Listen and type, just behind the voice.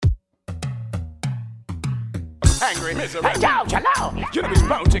angry, miserable. Hey, yo, hello. You know he's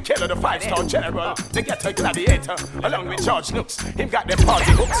bound to kill her, the 5-star general, the ghetto gladiator, along with George Nooks. Him got them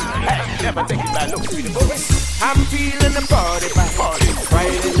party hooks. Hey, never take it bad looks with the books. I'm feeling the party,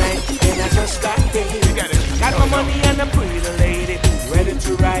 Friday night, and I just got paid. You got it. Got my money and a pretty lady, ready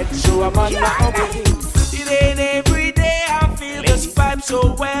to ride, so I'm on my way. It ain't every day I feel this vibe,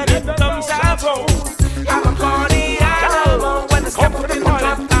 so when it comes I roll. I'm a party animal, when I step up in the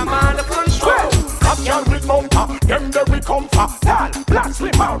club, I'm on the control. Up with bumper, them there we come for. Tall, black,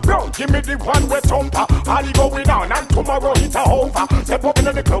 slim and brown, give me the one with thumper. All the going on and tomorrow hit a over. Step up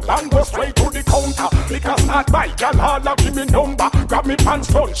into the club and go straight to the counter. Because start by girl, holla give me number. Grab me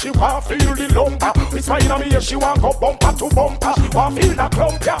pants front, she want feel the lumber. It's fine on me, she want go bumper to bumper. Want feel the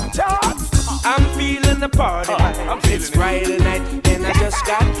clump, yeah. I'm feeling the party. It's Friday night and I just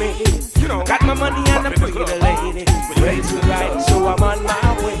got paid. You know, got my money and a pretty lady, ready to ride, so I'm on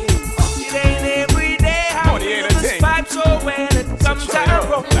my way. It ain't every day I feel this vibe, so when it comes I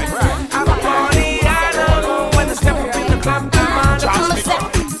roll. I'm a party animal, when I step up in the club, I'm on the floor.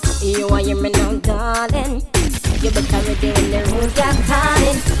 You want your man now, darling. You better ready when the room got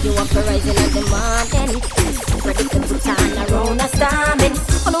calling. You want to rise in the morning, ready to put on a round of storming.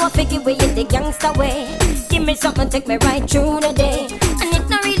 I know I figure we in the gangsta way. Give me something, take me right through the day. And it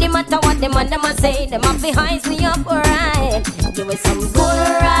don't really matter what them and them a say. Them have to highs me up, alright. Give me some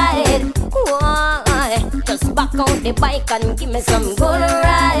good ride. Whoa, just back out the bike and give me some good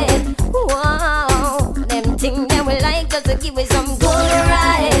ride. Whoa, them things that we like, just to give me some good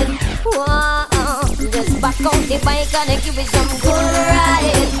ride. Whoa, just back out the bike and give me some good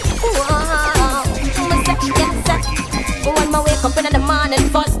ride. Whoa, when I wake up in the morning,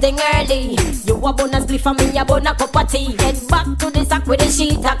 first thing early, you a bonus split for me, a bonus cup of tea. Head back to the sack with the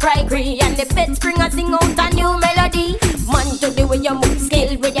sheet, a cry cree, and the bed spring a sing out a new melody. Man, to the way you move,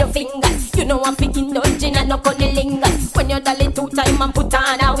 skill with your fingers. You know I'm picking dodging and no cunnilingus. When you dolly 2 times and put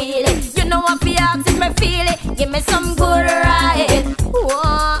on a wheelie, you know I feel ask if me feel it. Give me some good ride.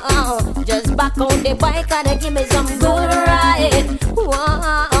 Whoa, just back on the bike and give me some good ride.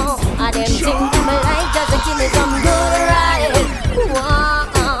 Whoa, and them things that me like, just give me some good ride.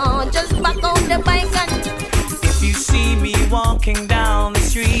 Whoa, just back on the bike and. If you see me walking down the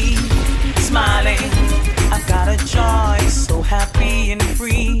street, smiling, I've got a joy, so happy and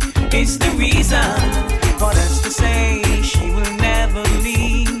free. It's the reason for us to say she will never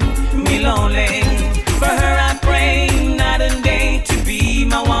leave me lonely. For her I pray night and day to be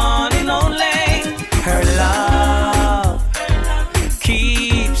my one and only. Her love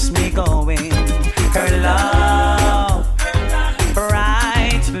keeps me going. Her love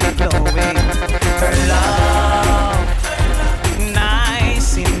brightly glowing. Her love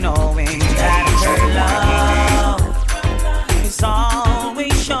nice in knowing that her love is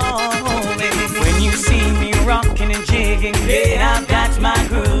always showing. When you see me rocking and jigging, yeah, I've got my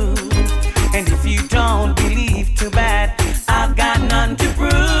groove. And if you don't believe, too bad, I've got none to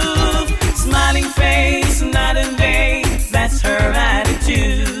prove. Smiling face night and day, that's her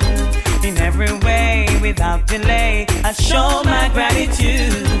attitude. In every way, without delay, I show my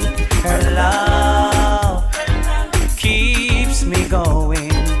gratitude. Her love keeps me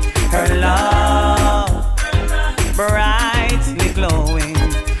going. Her love brightly glowing.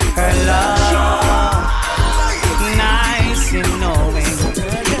 Her love nice in knowing.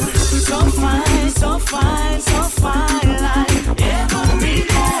 So fine, so fine, so fine. Like every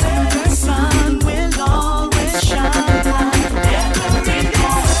day, the sun will always shine. Like every day,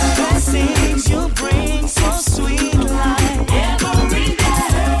 blessings you bring so sweet. Like every day,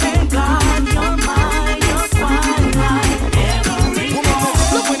 thank God you're mine, you're fine. Like every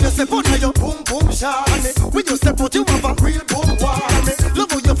day. Look when you step out, your boom boom shawty. When you step out, you have a real boom wally.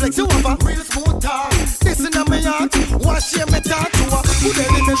 Love how you flex, you have a real smooth talk. Listen to me heart, wash your me talk to her. Who the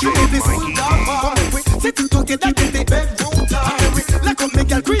elementary baby school dog bar? Sit it together, get the bedroom talk. Like a me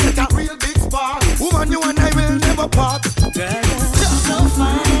girl create a real big spark. Woman, you and I will never part. So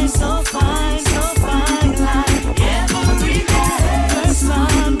fine, so fine, so fine. Like every day, the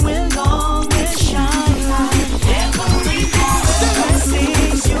sun will always shine. Like every day,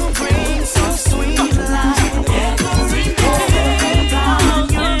 blessings you bring so sweet. Like every day,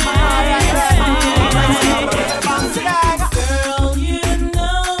 God, you're mine. Girl, you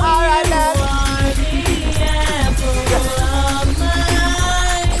know you are the apple of my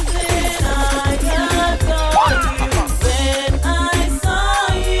eye. When I adore you, when I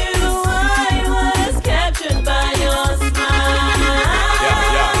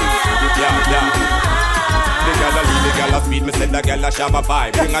girl a shabba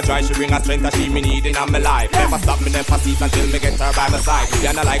vibe. Bring a joy, she bring a strength that she me need in my life. Never stop me, never cease until me get her by my side.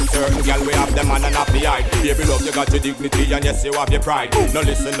 You know like certain girl we have them man and happy eye. Baby love, you got your dignity and yes you have your pride. No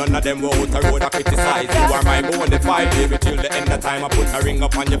listen, none of them will out a road a criticize. You are my bona fide, baby till the end of time. I put a ring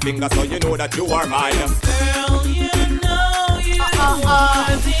up on your finger so you know that you are mine. Girl, you know you are the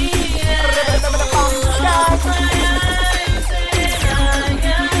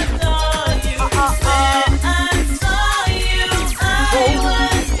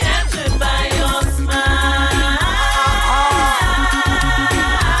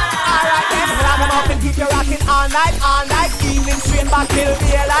all night, evening straight back till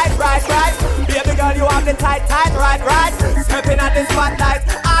daylight, right. Baby girl, you have the tight, right. Stepping at the spotlight,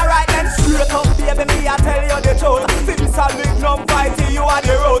 alright then, straight up, baby, me I tell you the truth. Things are big, no fighting, you are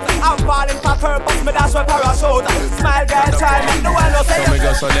the road. I'm falling for purpose, me that's what parachute. Smile, girl, try, make the world no say. So me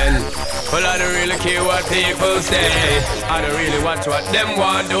go so then, well I don't really care what people say. I don't really watch what them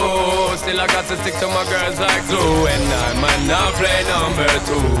want do. Still I got to stick to my girls like glue. And I might not play number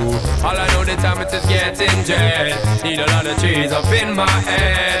 2. All I know the time it is getting jet. Need a lot of cheese up in my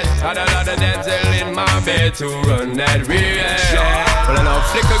head. Had a lot of Dancehall in my bed to run that real. Well I know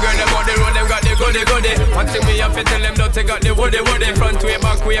flicker girl them on the road, them got the goody. One thing me have to tell them don't take out the woody. Front way,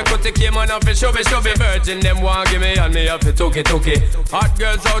 back way, cut the came on off it, shove it. Virgin them want give me and me have to took it. Hot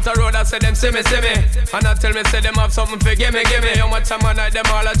girls out the road, I say them see me. And I tell me say them have something for gimme. How much time I night them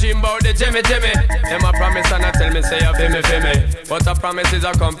all a dream about the Jimmy. Them a promise and I tell me say you feel me. But a promise is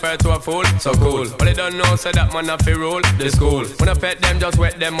a compared to a fool, so cool. But they don't know say that man have to rule the school. When I pet them, just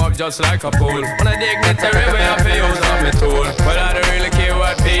wet them up just like a pool. When I dignitary way I feel use on me tool. But I don't really care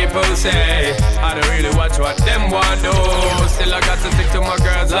what people say. I don't really watch what them want do. Still I got to stick to my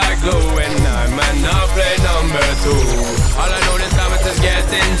girls like glue. And I might not play number 2. All I know this time it is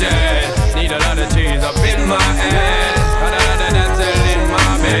getting jet. Need a lot of cheese up in my head. And a lot of Dancehall in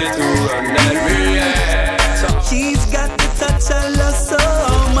my bed to run that real. She's got the touch I love so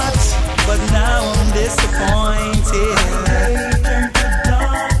much, but now I'm disappointed.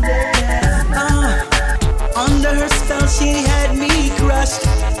 Under her spell she had me crushed.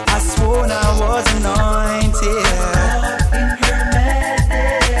 I swore I was anointed.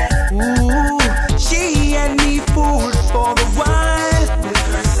 Ooh, she had me fooled for a while.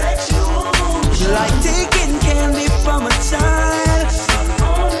 Like taking candy from a child.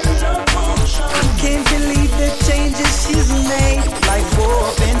 I can't believe the changes she's made. Like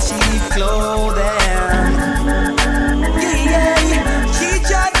wolf in cheap clothing. Yeah, she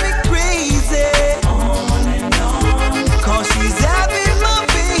drives me crazy. Cause she's having my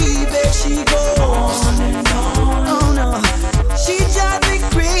baby. She goes oh no, she drives me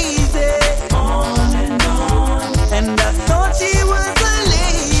crazy. And I thought she was a lady.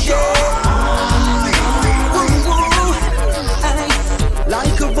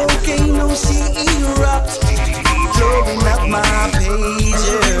 Like a volcano, she erupts, blowing up my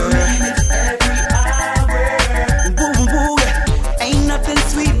pager. Boom, boom, ain't nothing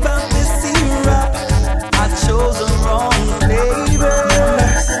sweet about this syrup. I chose the wrong flavor.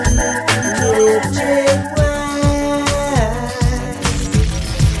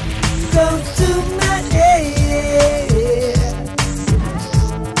 Go to my head,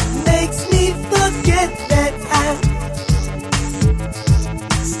 makes me forget that I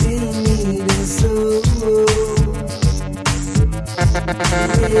still need a soul.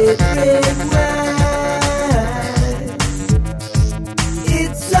 Red wine,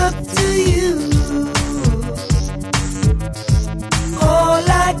 it's up to you. All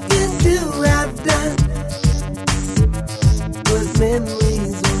I can do, I've done, but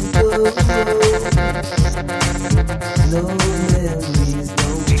memories won't go. No memories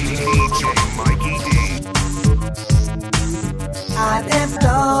don't go. I'd have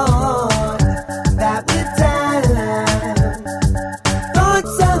thought that with time,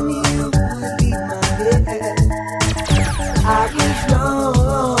 thoughts of you would leave my head. I was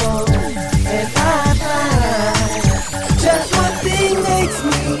wrong, and I find just one thing makes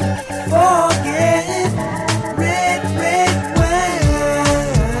me forget. Red wine,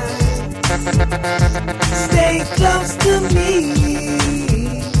 stay close to me.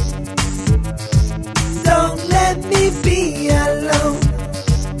 Don't let me be alone.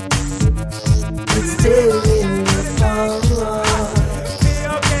 It's still in the fall.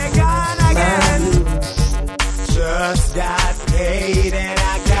 Okay, gone again. Just got paid and I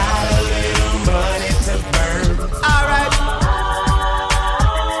got a little money to burn. Alright.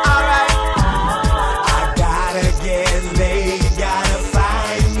 I gotta get laid, gotta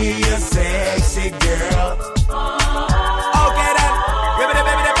find me a sexy girl. Okay, then.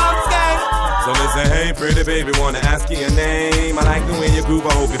 Baby, baby, wanna ask you your name. I like the way you groove,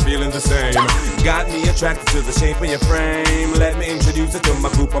 I hope you're feeling the same. Got me attracted to the shape of your frame. Let me introduce you to my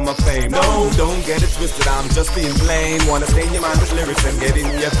group of my fame. No, don't get it twisted, I'm just being plain. Wanna stain your mind with lyrics and get in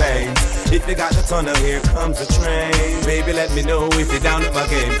your veins. If you got the tunnel, here comes the train. Baby, let me know if you're down at my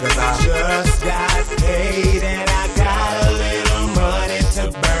game. Cause I just got paid and I got a little money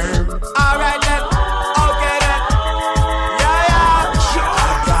to burn. Alright then, okay then. Yeah.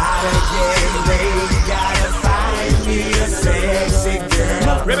 I gotta get laid, gotta find me a sexy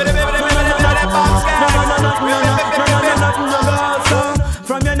girl.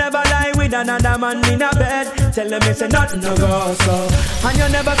 From you never lie with another man in a bed. Tell them it's a nothing no go so. And you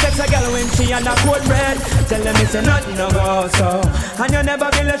never sex a girl when she on a cold red. Tell them it's a nothing no go so. And you never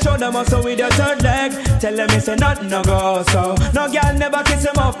build a shoulder muscle with your third leg. Tell them it's a nothing no go so. No girl never kiss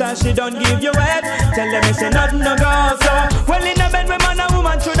him off that she don't give you head. Tell them it's a nothing no go so. Well in a bed with man and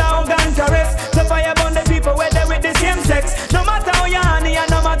woman should have hug and caress. So fire burn the people where they with the same sex. No matter how you honey and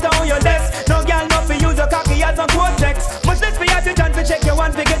no matter how you desk. No girl not for use your cocky as a cortex. Much less for you to turn to check your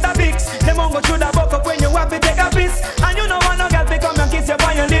one to get a fix. Them won't go through the buck up when you have to take a piss. And you know want no girl to come and kiss you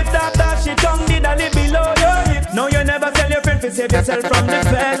on your lips. After she tongue did a lip below your hip. No you never tell your friend to save yourself from the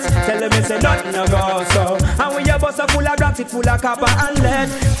feds. Tell them it's a nothing no go so. And when your bus are full of rocks, it full of copper and lead.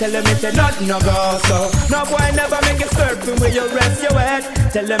 Tell them it's a nothing no go so. No boy never make it surfing where you rest your head.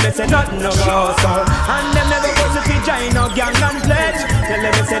 Tell them it's a nothing no go so. And them never go to see join no gang and pledge. Tell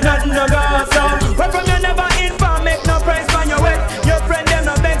them it's a nothing no go so. But from you never inform, make no price on your head. Your friend them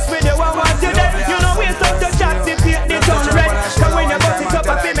no vex with you, what was you dead? You know waste up the chat, if you this on red. Cause when you bust it up,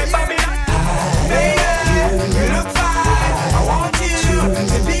 I feel me Babylon. Baby, you look fine. I want you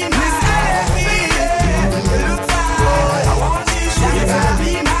to be my baby. You look fine. I want you to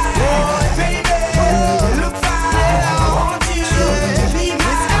be my baby. You look fine. I want you to be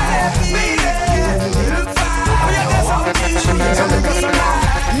my baby. You look fine.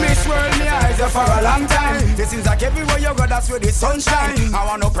 Miss World, me eyes are for a long time. It seems like everywhere you go, that's where the sunshine. I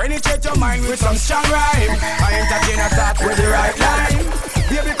wanna penetrate your mind with some strong rhyme. I entertain a thought with the right line.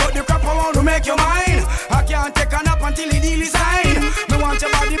 Baby, cut the crap, I want to make you mine. I can't take a nap until the deal is signed. Me want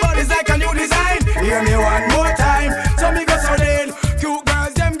your body, but it's like a new design. Hear me one more time, so me go so late. Cute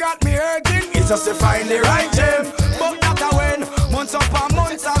girls, them got me hurting. It's just to find the right gem. But not a when, months upon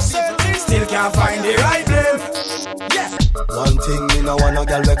months I've searching. Still can't find the right blame. Yeah. One thing me no want no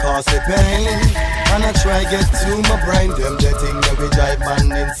girl we cause the pain. And I try get to my brain. Them the thing that we drive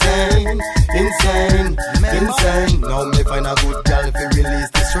man insane. Insane, insane. Now me find a good girl if we release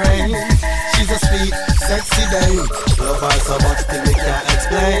the strain. She's a sweet, sexy dame. Love her so much till we can't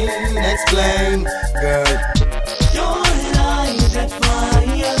explain. Girl, Your light that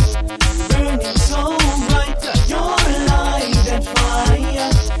fire, burning so bright. Your light that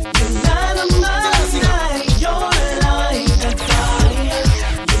fire, you light up my night. Your light that fire,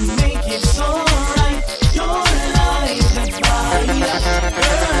 you make it so right. Your light that fire,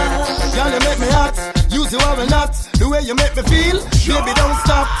 girl, you make me hot. Use you or not. The way you make me feel, baby, don't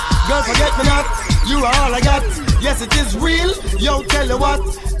stop. Girl, forget me not. You are all I got. Yes, it is real. Yo, tell you what.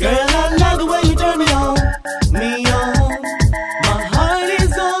 girl, I love the way you turn me on, me on. My heart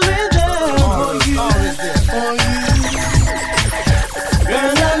is always there for you, for you.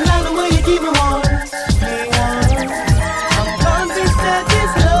 Girl, I love the way you keep me warm, me warm. I'm convinced that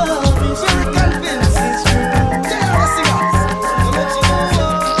this love is true, it's true.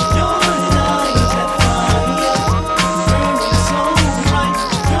 Your light that fire, burning so bright.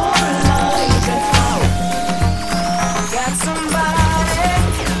 Your light that fire. Got somebody,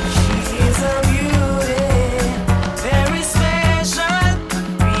 she is a beauty.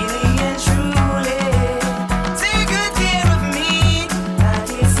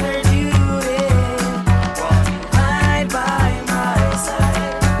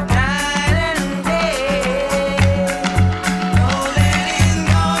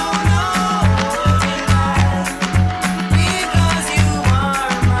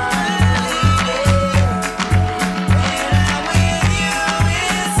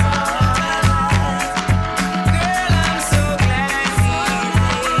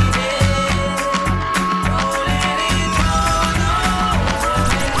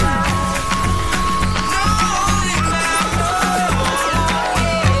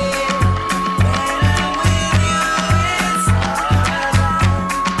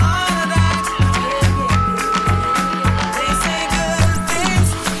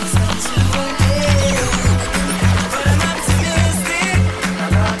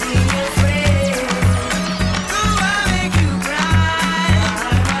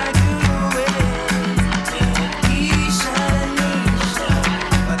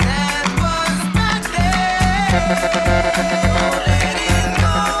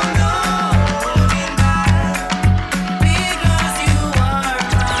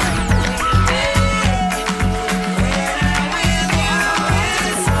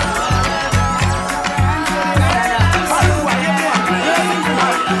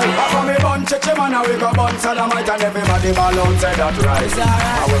 sodomite and everybody ball out, say that right.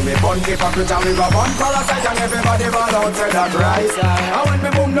 And when me bun hypocrite and we go bun parasite and everybody ball out, say that right. And when me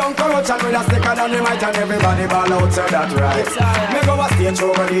boom down corruption with a stick and dynamite and everybody ball out, say that right. Me go a stage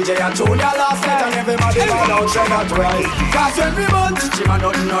over DJ and Junior last night and everybody ball out, say that right. Cause when we bun, chichi man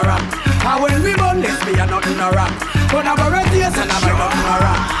nothing no wrong. And when we bun, lesbian nothing no wrong. But I'm a radius and I'm a nothing no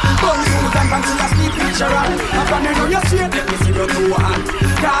wrong. Bun suit and fancy a sleep picture on. And when you know you're straight, let me see your two hand.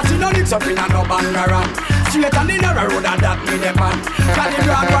 Cause you know it's up in a no bang around. Straight and in a road and that me the pan. Cause the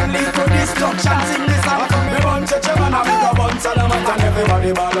ground one lead to destruction. Sing this song from me bun, chichi man and we go bun sodomite and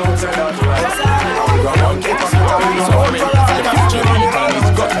everybody ball out, say that right. And we go bun keep on it and we go bun parasite and everybody ball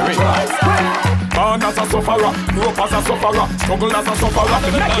out, say that right. Born as a sufferer, grew up as a sufferer, struggle as a sufferer,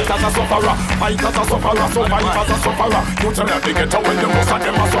 make it as a sufferer, fight as a sufferer, survive as a sufferer. You tell me they get away, the most of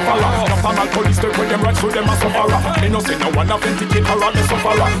them a sufferer. National police take with them rights to them a sufferer. They no say no one authenticate her as the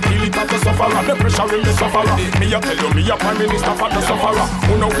sufferer. Feel it as the sufferer, the pressure in the sufferer. Me a tell you, me a prime minister for the sufferer.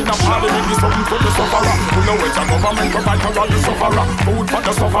 Who know in a parliament is something to the sufferer. Who know it's a government provide for all the sufferer. Food for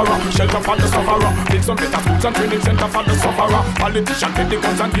the sufferer, shelter for the sufferer. Build some better schools and training center for the sufferer. Politician take the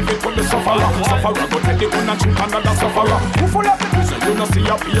guns and give it to the sufferer. Sufferer go take the gun and shoot another sufferer. Who full of the prison, you no see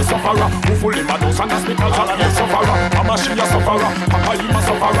a be a sufferer. Who full in my house and hospitals and a sufferer. Mama she a sufferer, Papa you a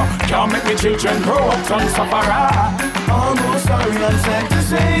sufferer. Can't make me children grow up some sufferer. Almost sorry I'm sad to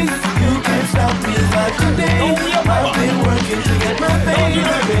say, you can't stop me like today. I've been working to get my pay,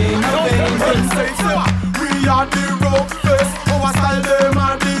 We are the rough face, our style them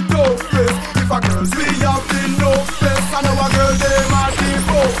are the tough face. If a girls we have the no face, and our girl them are the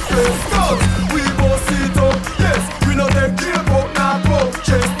rough face. Cause we both sit up, yes, we know they care about not broke.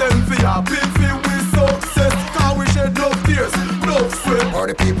 Chase them for happy feel with success. Cause we shed no tears, no sweat. All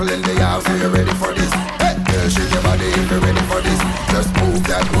the people in the house, are you ready for this? Hey, girl, shake your body if you're ready for this. Just move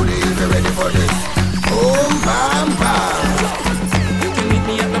that booty if you're ready for this. Boom, bam, bam. You can meet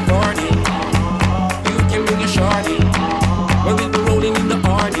me at the party. You can bring your shorty. Well, we'll be rolling in the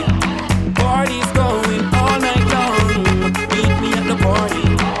party. Party's going all night long. Meet me at the party.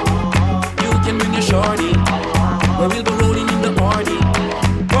 You can bring your shorty. Well, we'll be rolling in the party.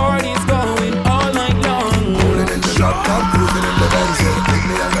 Party's going all night long. Rolling in the laptop, cruising in the Benz. Take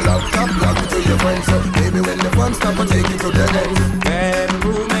me on the laptop, log me to your friends. Baby, when the fun stop, I take you to the end.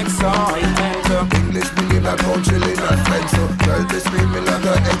 Bedroom excitement. English believe that won't chill in that fence. Girl, they screaming like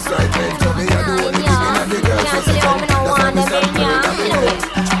an excitement. Me, I do only thing in the girls just a ten. That's why me start pulling up in it.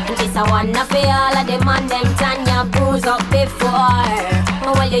 This I wanna feel all of them and them Tanya bruise up before.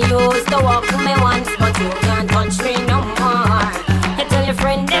 Well, you used to walk with me once, but you can't touch me no more. I tell your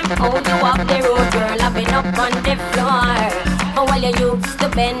friend them how you walk the road, girl, I've been up on the floor. Well, you used to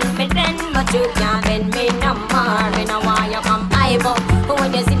bend me then, but you can't bend me no more. Me know why you come high, but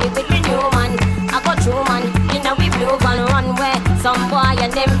when you see me with me new man, I go through man, you know we blue van runway. Some boy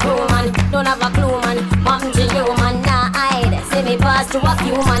and them crew man, don't have a clue man. Mom to you man, nah hide. See me pass to a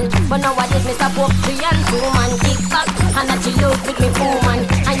few man, but nowadays me stop up 3 and 2 man. Kick back and I chill out with me fool man.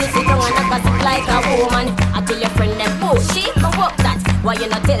 And you sit down and I gossip like a woman. I tell your friend them pushy, but what that? Why you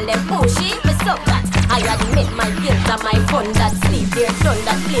not tell them pushy? Me suck that. I admit my guilt and my fun that sleep there, done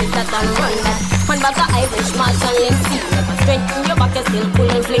that, play that and run that. One bag of Irish marsh and MC. Never strengthen your back, you still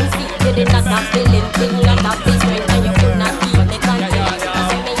pull and fling feet. You did not have feeling, thing not have the strength, and you could not keep me content.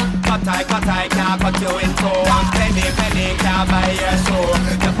 Cut I can't cut you in two. Penny can't buy your show.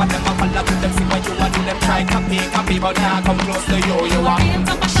 The for them a follow to them, see what you want to them. Try copy, but can't come close to you. You want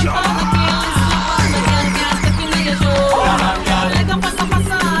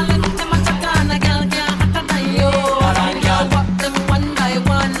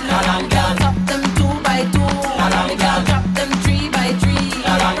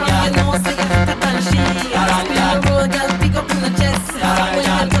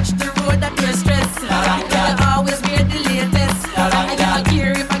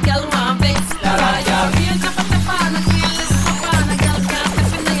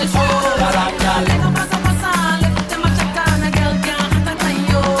Oh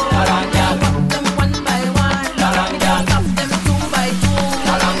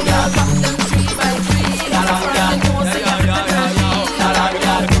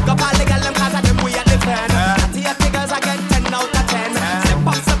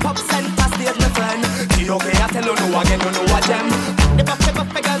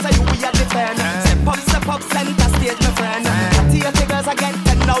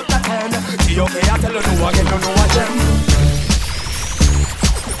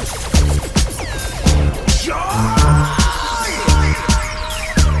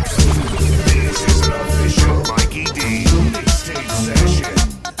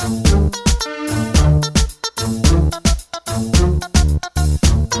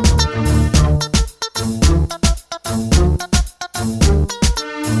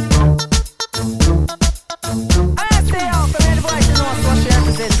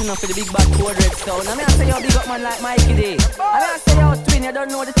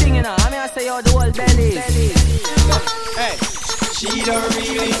don't know the thing, you know. I mean, I say, yo, the whole belly. Hey. She don't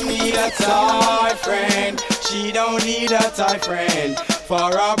really need a toy friend. She don't need a toy friend for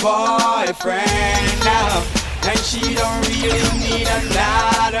a boyfriend now. And she don't really need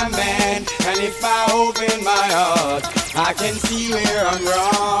another man. And if I open my heart, I can see where I'm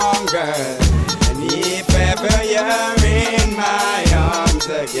wrong, girl. And if ever you're in my arms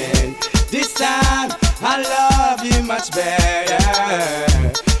again, this time I love you much better.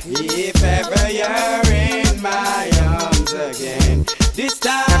 If ever you're in my arms again, this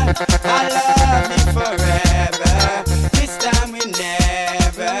time I love you forever. This time we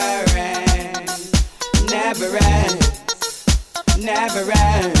never end, never end, never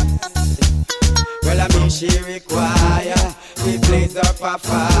end. Well, I mean she require to blaze up a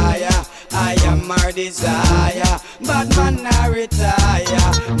fire. I am her desire, but man I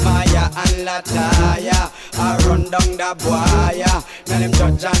retire. Maya and Lataya, I run down the boya. Now them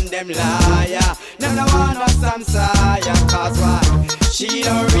judge and them liar. Now no one was some sire. Cause why? She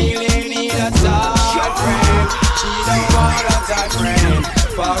don't really need a toy friend. She don't want a toy friend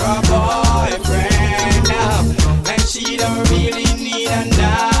for a boyfriend now. And she don't really need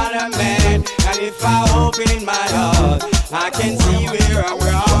another man. And if I open my heart, I can see where I'm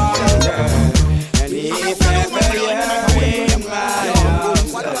wrong, girl. And if ever you're in my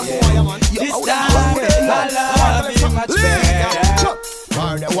arms again, this time I love you much better.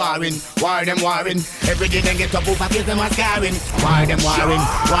 War them warring. Every day they get up over kiss them a scarring. War them warring.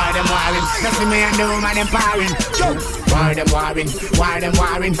 Nothing me and the woman empowering. War them warring.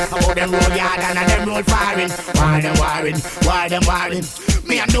 About them roll yard and them roll firing. War them warring.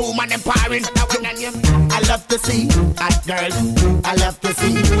 Me and the woman empowering. I love to see hot girls. I love to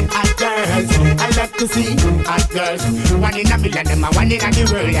see hot girls. I love to see hot girls. One in a million, them a one in a the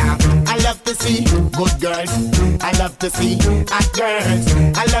world, yeah. I love to see good girls. I love to see hot girls.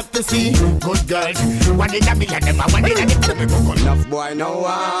 I love to see good girls. One in a million, them a one in a the world. Enough boy, no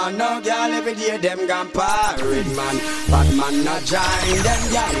one, no girl. Every day them gone parade, man. But man not join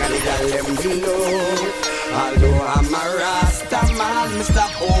them young and the girl them below. Although I'm a Rasta man, Mr.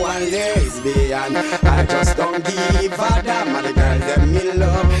 O and lesbian, I just don't give a damn. And the girl them me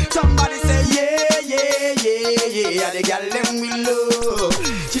love. Somebody say yeah, the girl them me love.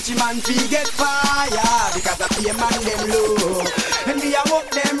 Chichi man fi get fire because I pay man them low. And me a walk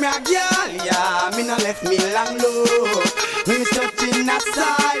them a girl, yeah. Me no left me long low. Me stuck in a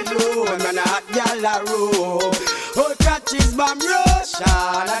silo, and man a hot girl a row. Oh, catches bomb Russian,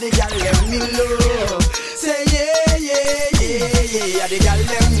 and the girl them me love. Say yeah, the girl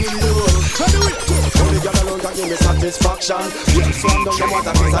them me love. And do it. Only girl alone can give me satisfaction. Yes, one down them want a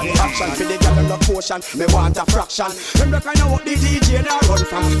piece of the action. For the girl them no potion, me want a fraction. Them the kind of what the DJ now run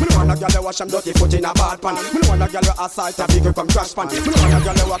from. Me no want a girl that wash them dirty foot in a bad pan. Me no want a girl that assault a big come crash pan. Me no want a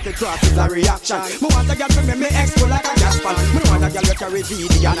girl that walk the cross is a reaction. Me want a girl to make me explode like a gas pan. Me no want a girl that carry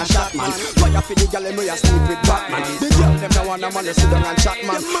VD and a shot man. Fire for the girl them we a sleep with Batman. The girl them no want a man to sit down and chat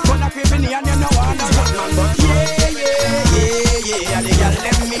man. Gonna creep in here and them no want a hot man. But yeah, the girl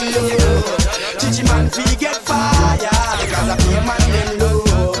them me love. Chichi man fi get fire because I pay man them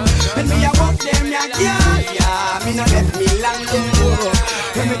low. And me a walk them ya girl, yeah. Me no left me long low.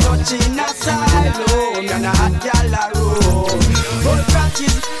 When me touching a silo, me a hot girl a roll. Old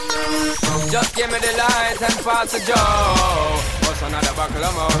practice. Just give me the light and pass the joe. What's another buckle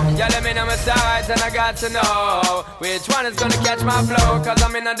of more? Yeah, let me know my sides and I got to know which one is gonna catch my flow. Cause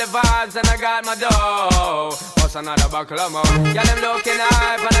I'm in the vibes and I got my dough. What's another buckle of more? Yeah, them looking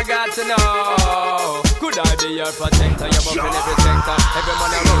hype and I got to know. Could I be your protector? You're bumping every sector. Every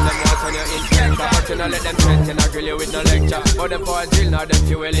man around them wants on your inspector. But you know let them threaten, I grill you with no lecture. But them for a drill, now them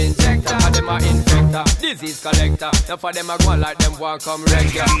fuel injector. And them a infector, disease collector. Now for them I go like them walk come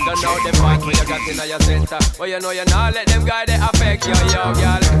regular. Don't know them fight when you got in your center. But you know you not let them guide they affect you, yo,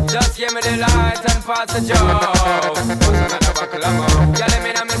 girl. Just give me the light and pass the joe. What's another buckle of more? Yeah, let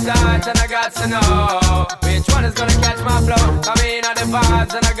me know my sides and I got to know which one is gonna catch my flow. Come in at the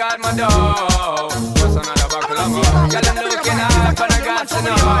vibes and I got my dough. What's another buckle of more? Yeah, I'm looking up and I got to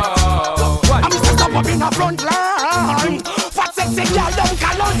know. I'm just stop up in a front line. Fat sexy girl, don't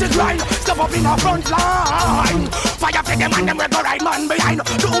call out the grind. Stop up in a front line. Fire for them and them red right man behind.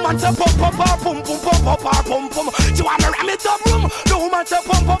 The woman say pump pum. She wanna ram it up room. The woman say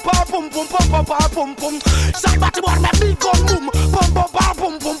pum. Somebody want me big gun boom.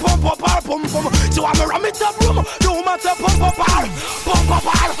 Pum. She wanna ram it up room. The woman say pum.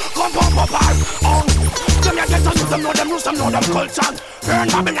 Them ya get to use them, know them use them, know them culture. Burn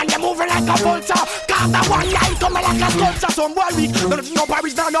Babylon, they moving like a vulture. Got that one line coming like a sculpture. Some boy weak, none of you no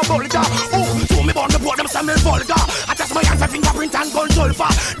Paris, now no bulger. Oh, so do me born the board, them say me vulgar. I test my hands, a fingerprint and gun sulfur.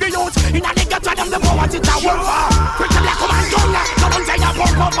 The youth in a nigga tell them the power to the world for. Pretty black woman gun, so don't say ya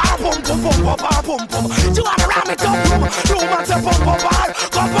pump up, pum pum pum pum pum pum pum. You wanna ram it up, room and say pump up,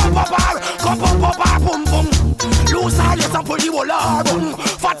 come pump up, come pump up, pum pum. Loose all this and pull the whole arbon.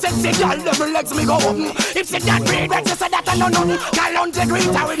 Fat sexy girl, them legs me go open. If she that breed, then she say that I know nothing. Girl on the green,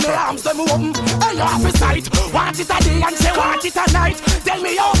 with me arms them open. Hey, you have a sight, want it a day and say want it a night. Tell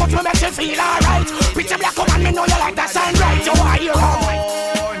me how much me make you feel alright. Pretty black woman, me know you like that shine right. You are your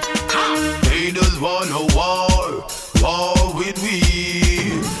own. They just wanna war with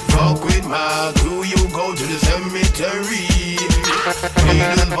we. Fuck with my crew, you go to the cemetery. They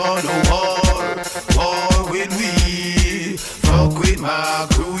just wanna war with we. Fuck with my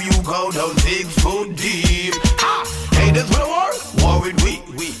crew, you go down 6 foot deep. Hey, this wanna war with we.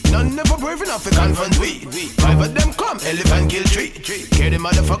 None never brave enough to confront we. 5 of them come, elephant kill 3. Get them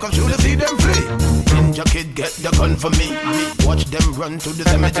motherfuckers through to see them flee. Ninja kid get the gun for me. Watch them run to the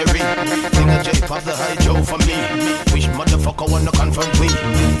cemetery. Sing a J, pass the high Joe for me. Which motherfucker wanna confront we?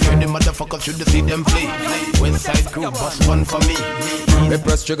 Get them motherfuckers through to see them flee. West side crew bust one for me. Me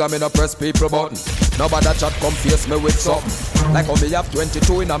press trigger, me no press people button. Nobody chat come face me with something. Like how me have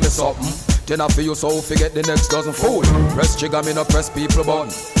 22 in a me something. Then I feel so forget the next dozen fool. Press trigger, me no press people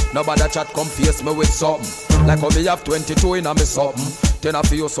button. Nobody chat come face me with something. Like how me have 22 in a me something. Then I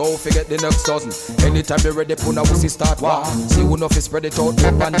feel so forget the next dozen. Anytime you ready, puna wussy start war. See who know fi spread it out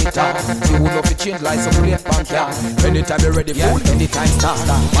up on the top. See who know fi change like some plate bank yard. Anytime you ready, fool, anytime start.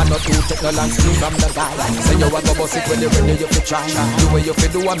 Man not too take no long sleep from the guy. Say you want to bust it when you ready, you fi try. The way you fi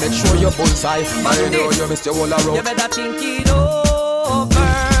do and make sure you bullseye. Man you know you missed your whole around. You better think it over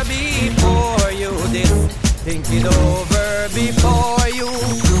before you this. Think it over before you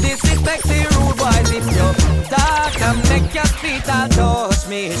disrespect the rude boys. If you talk and make your feet all touch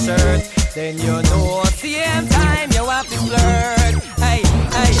me shirt, then you know same time you have to flirt. Hey,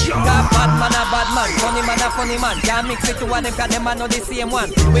 got bad man a bad man, funny man a funny man. Can't mix it to one them cause them a know the same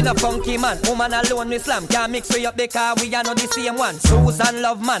one. We no funky man, woman alone we slam. Can't mix we up because we a know the same one. Susan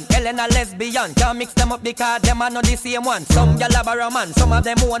love man, Ellen a lesbian. Can't mix them up because them a know the same one. Some gyal a barra man, some of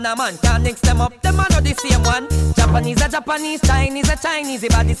them own a man. Can't mix them up, them a know the same one. Japanese a Japanese, Chinese a Chinese. The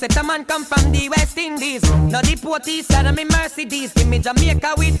body set a man come from the West Indies. Now the Porties side of me Mercedes. Give me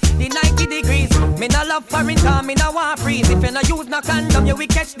Jamaica with the 90 degrees. Me no love foreign car, me no want freeze. If you no use no condom, you will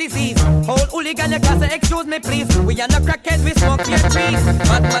catch disease. Whole hooligan, you can say excuse me please. We are no crackhead, we smoke your trees.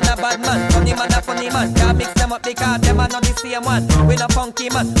 Bad man a bad man, funny man a funny man. Can't mix them up because them are not the same one. We no funky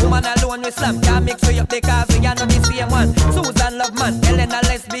man, woman alone we slam. Can't mix we up because we are not the same one. Susan love man, Ellen a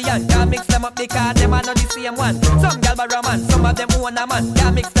lesbian. Can't mix them up because them are not the same one. Some gal barra man, some of them own a man.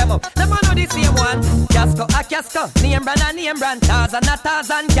 Can't mix them up, them are not the same one. Casco a casco, name brand a name brand. Tarzan a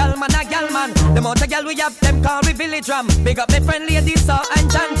Tarzan, gal man a gal man. The amount of gal we have, them call we village ram. Big up my friend Lady Saw and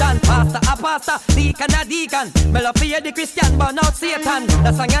John. Pastor a pastor, deacon a deacon. Me love fear the Christian, but not Satan.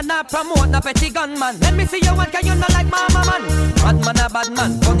 The song you not promote, not petty gunman. Let me see you one, cause you not like mama man. Bad man a bad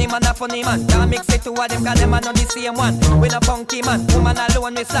man, funny man a funny man. Can't mix it two of them, cause them are not the same one. We no funky man, woman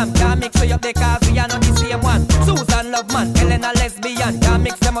alone we slam. Can't mix we up because we are not the same one. Susan love man, Ellen a lesbian. Can't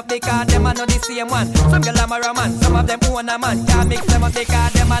mix them up because them are not the same one. Some girl a marra man, some of them own a man. Can't mix them up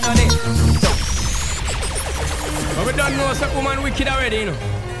because them are not the. But we don't know some woman wicked already, you know.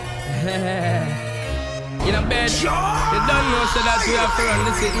 In a bed, you don't know so that we have to run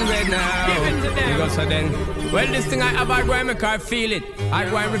the sitting bed now. Give it to them. So then, well, this thing I have, I go and make her feel it. I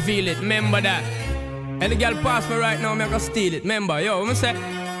go and reveal it. Remember that. And the girl pass me right now, I'm gonna steal it. Remember, yo, what I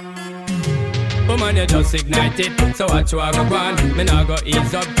say? Woman, you just ignite it. So what you a go on? Me nah go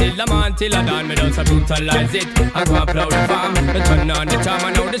ease up till the man till I done. Me just a brutalize it. I go and plow the farm. Me turn on the charm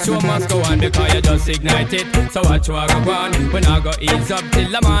and now the show must go on because you just ignite it. So what you a go on? Me nah go ease up till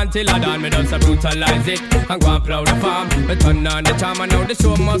the man till I done. Me just a brutalize it. I go and plow the farm. Me turn on the charm and now the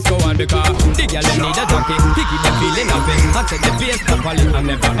show must go on because the girl need a jockey. Kick it the feeling of it. I set the face properly. I'm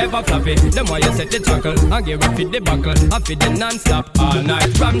never ever floppy. Them why you set the chuckle. I give it fit the buckle. I fit the non-stop all night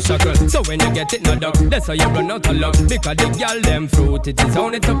from shackle. So when you get it no duck, that's how you run out of luck. Because the girl them fruit, it is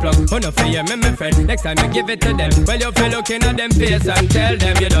only to pluck. Oh no fear me, my friend, next time you give it to them. Well you feel looking at them face and tell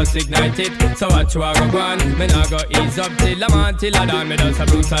them you just ignite it. So what you a go on? Me nah go ease up till I'm on till I done. Me just a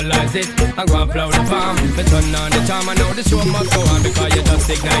brutalize it. I go and plow the farm. Me turn on the charm and now the show must go on because you just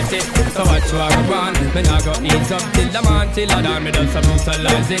ignite it. So what you a go on? Me nah go ease up till I'm on till I done. Me just a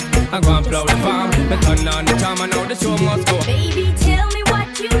brutalize it. I go and plow the farm. Me turn on the charm and now the show must go on. Baby, tell me what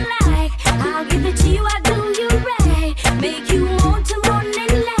you like. I'll give it to you, I'll do you right. Make you want to run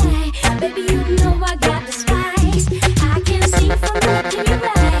and lay. Baby, you know I got the spice. I can see from looking in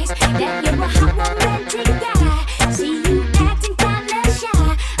your eyes that you're a hot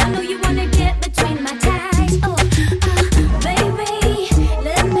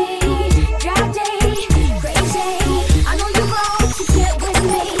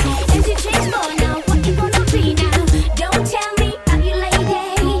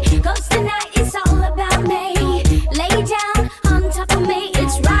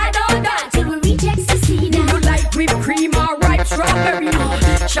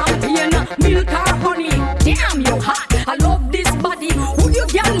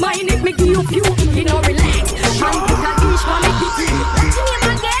curfew, you know relax. Man put a leash for me. What's your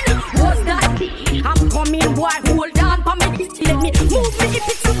name again? What's that? I'm coming, boy. Hold on for me. Let me move me if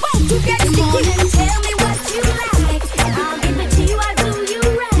it's about to get sticky. Tell me what you like. I'll give it to you. I'll do you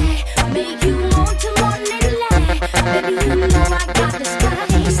right. Make you want to morning light. Baby, you know I got the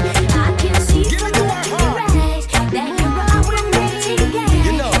spice. I can see from the way you rise that you're our mating guy.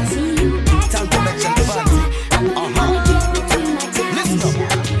 You know, see you acting like that shy. I know you wanna get between my thighs. listen up.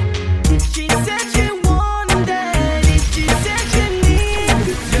 If she said she wanted, if she said she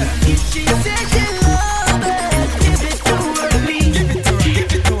needed, if she said she loved it, give it to her, please. Give it to her,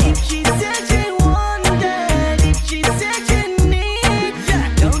 give it to her. If she said she wanted, if she said she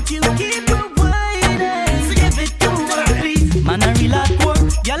needed, don't you keep her waiting. Give it to her, please. Man, I real hardcore,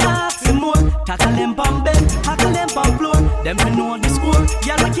 y'all ask some more. Tackle them on bed, tackle them on floor. Them to know the score,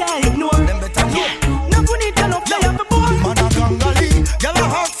 y'all can't ignore. Them better know. No put it on up, play up the board. Man a gangali, gyal a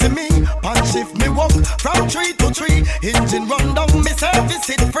asking me. Pan shift me walk from tree to tree. Engine run down, me service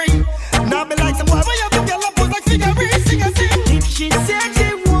it free. Now be like some boy, where you have gyal a pose like figure, sing a sing. If she said she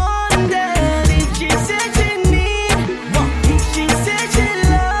wanted, if she said she needed, if she said she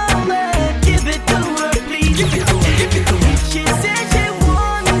loved it, give it to her, please. Give it to her, give it to her. If she said she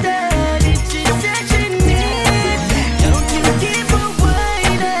wanted, if she said she needed, don't you keep her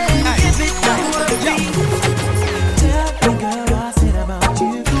waiting. Give it to her, please. Tell me, girl, I said about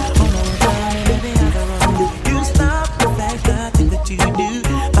you. All over time, baby, I go wrong. You stop the fact that thing that you do.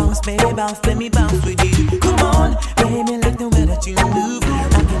 Bounce, baby, bounce, let me bounce with you. Come on, baby, like the way that you move.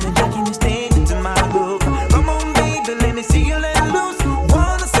 I can back in the stage into my groove. Come on, baby, let me see you let loose.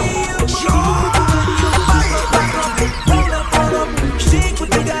 Wanna see you move. Back up, roll up, shake what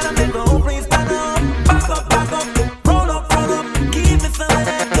you gotta make the whole place stand up. Back up, roll up, give me some of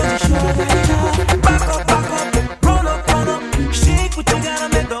that 'cause you sure got enough. Back up, roll up, shake what you gotta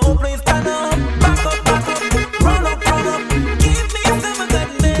make the whole place stand up. Back up, roll up, give me some of that,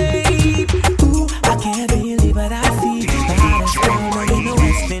 babe. Ooh, I can't believe what I see. The hottest girl in the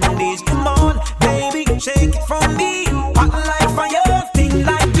West Indies. Come on, baby, shake it from me. Hot like fire, sting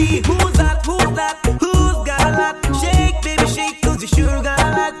like me. Who's that? Who's got a lot? Shake, baby, shake, 'cause you sure got a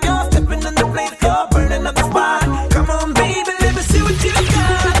lot. You're stepping in the place, you're burning up the spot. Come on, baby, let me see what you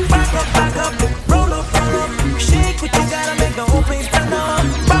got. Back up, roll up, shake what you gotta make the whole place stand up.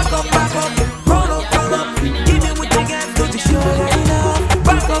 Back up, roll up, give me what you got, 'cause you sure got enough.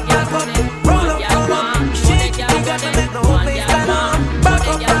 Back up, roll up, shake what you gotta make the whole place stand up. Back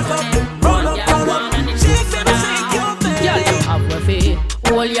up, roll up, shake, baby, shake your thing. Girl, you have a fit.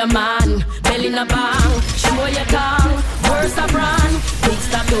 Hold your man, belly in a bang. Show your tongue, words of run. Big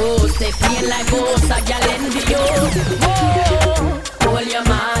status, they feel like ghosts. A girl envy you. Whoa, hold your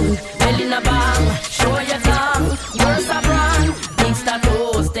man, belly in a bang. Show your tongue, words of run. Big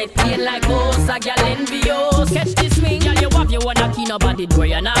status, they feel like ghosts. A girl envy you. Catch this swing, girl, you have your one a key, nobody door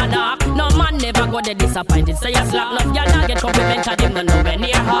you nah knock. No man never go there disappointed, say you slack. Love y'all not get compliment, 'cause them don't know when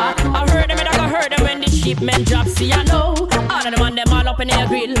near her. I heard them, I heard them when the shipment drop. See, I know all of them and them all up in their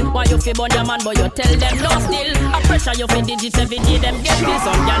grill. Why you feel burn your man, but you tell them no still. I pressure you for digits every day, them get this.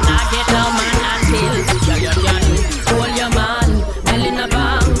 Some y'all not get no man until girl, you can hold your man, belly in a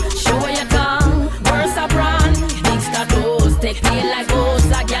bang. Show your tongue, words of brand. Big status, take feel like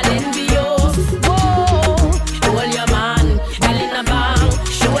ghosts. A girl envy you. Whoa, hold your man, belly in a bang.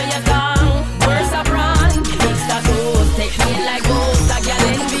 Show your tongue, words of brand. Big status, take feel like ghosts. A girl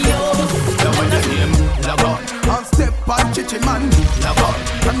envy you. Log on, and step on chichi man. Log on,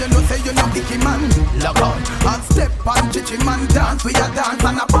 and you know say you know icky man. Log on, and step on chichi man. Dance with your dance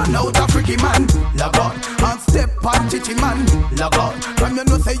and a burn out a freaky man. Log on, and step on chichi man. Log on, and you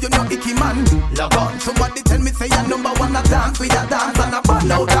know say you know icky man. Log on, somebody tell me say you number one a dance with your dance and a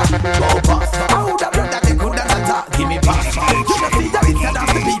burn out a go pass. How the brother they coulda not talk, give me pass. You know see that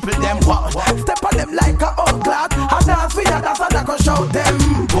it's the people them what? Step on them like a old clock. A dance with your dance and I go show them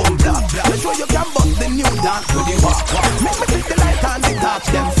boom blast. Make sure you can bust the new dance to the walk. Make me see the light and the touch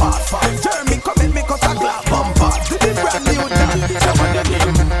them fast. Jeremy come in me cause a glass bumper. To the brand new dance. So when you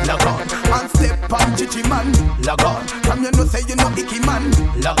name log on and step on chichi man. Log on, come you know say you know icky man.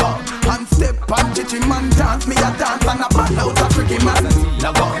 Log on and step on chichi man. Dance me a dance and a burn out a freaky man.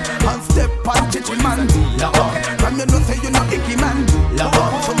 Log on and step on chichi man. Log on, come you know say you know icky man. Log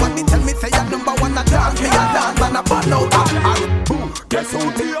on, somebody tell me say you number one a dance me a dance and a burn out a. Guess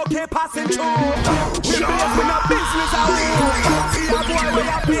who the okay passing through? We in a business out here. See a boy we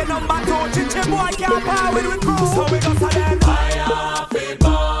a play number 2. Chichi boy can't power with crew. So we go for them. Fire fit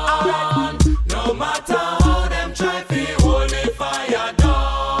burn. No matter how them try to hold the fire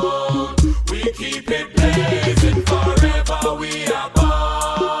down, we keep it blazing forever. We are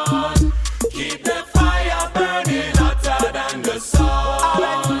born.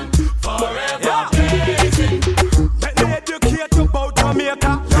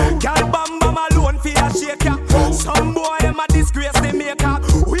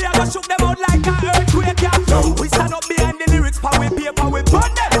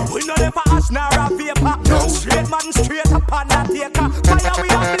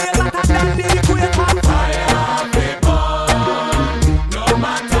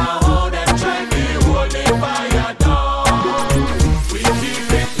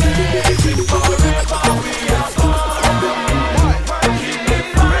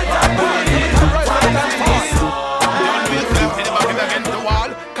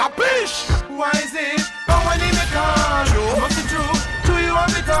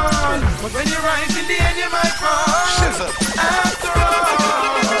 you rise in the end, you might fall. After all,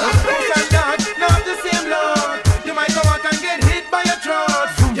 you cannot not the same load. You might go out and get hit by a truck.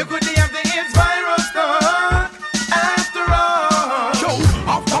 You could have the AIDS virus done. After all, yo,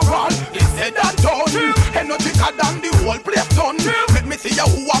 after all, he said that done. Energical than the whole place done. Let me see you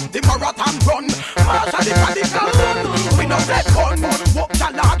who have the marathon run. Marshal the radical run. We no take gun. Walk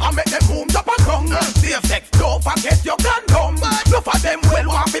your log and make them boom up and run. Safe sex, don't forget your gun down. Enough of them well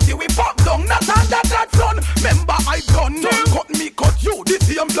want to see we pop down. Not on that son. Remember I done. Cut me, cut you, the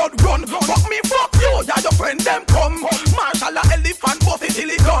same blood run. Fuck me, fuck you, yeah your friend them come. Marshal a elephant, boss it till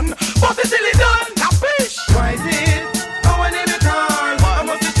he done. Boss it till he done. Now fish. Why is it? Oh, I name it all. I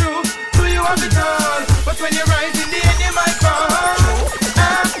must be true. Do you have it all? But when you rise in the end, you might fall.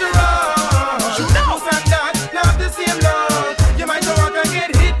 After all, you know that not the same load. You might go out and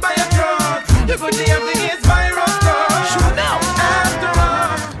get hit by a truck. You could have the AIDS virus done. After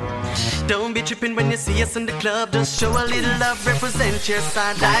all, don't be tripping when you see us in the club. Just show a little love, represent your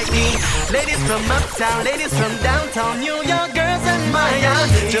side like me. Ladies from uptown, ladies from downtown, New York girls and Maya.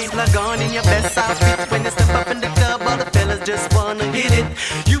 Just log on in your best outfit when you step up in the club. All the fellas just wanna hit it.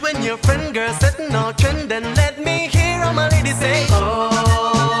 You and your friend girl setting all trend, and let me hear all my ladies say,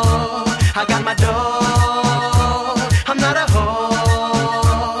 oh, I got my dough, I'm not a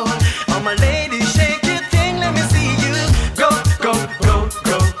hoe. All my ladies shake your thing, let me see you go, go, go,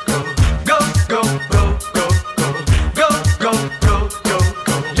 go, go, go, go, go, go, go, go, go, go,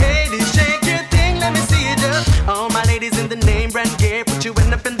 go. Ladies shake your thing, let me see you just. All my ladies in the name brand gear, put you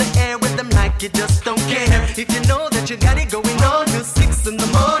up in the air with them like you just don't care. If you know that you got it going on till 6 in the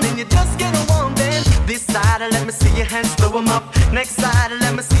morning, you just get a warm then. This side, let me see your hands, throw 'em up. Next side,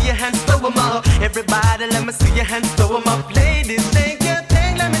 let me see your hands, throw 'em up. Everybody, let me see your hands, throw 'em up. Ladies, take your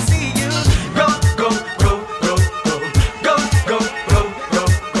thing, let me see you go, go, go, go, go, go, go, go, go, go,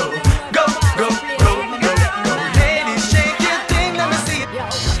 go, go, go, go, go. Ladies, shake your thing, let me see you.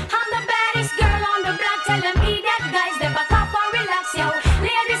 I'm the baddest girl on the block, tell them idiot guys never cop or relax, yo.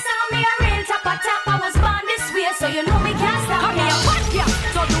 Ladies on me a real top. I was born this way, so you know me can't stop. Come here, what, yeah?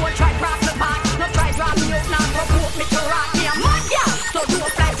 So don't try cross the path, no try drop me up, now provoke me to rock me a mud, yeah. So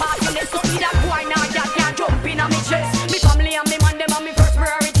don't fly past you, let's go eat that boy now, yeah, can't jump in on me chest. Me family and me man, them are me first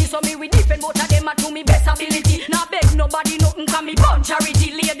priority, so me we defend both of them are to me best ability. Now beg nobody nothing, can me bun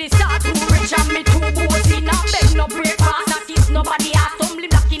charity. Ladies start too rich and me too bossy. Now beg no breakfast, that is nobody ask.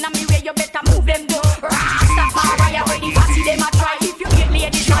 Stumbling knocking on me way, you better move them door. Rastafari already fancy them a try. If you get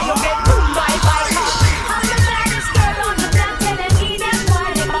ladies try, you get boom bye bye. I'm the baddest girl on the block, tell them eat them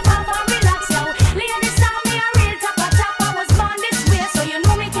boy, them a pop and relax now. Ladies on me a real top. I was born this way, so you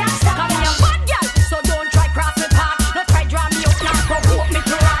know me can't stop. Come here, bad girl, so don't try cross me path. No try draw me up, now provoke me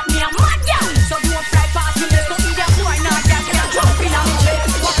to rock me a mad girl. So don't fly past me, let's go eat that boy now, girl, can't jump in on me chest.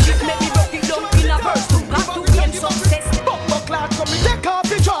 Watch it, make me rock it down in a verse. Got to gain success. Bumbo clad, so me take off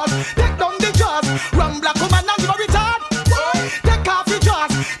the jaws, take down the jaws. Run black woman and give a retard. Take off the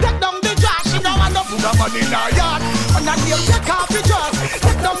jaws, take down the jaws. She know I know put a man in her yard. And I give take off the jaws,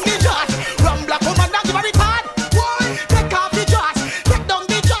 take down the jaws. Run black woman and give a retard. Take off the jaws, take down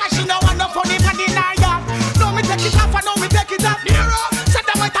the jaws. She know I know funny man in her yard. Now me take it off and now me take it off. Set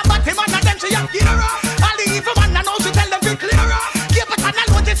them with a batty man and then she a gear up. All the evil man and now she tell them be clear up. Keep it on the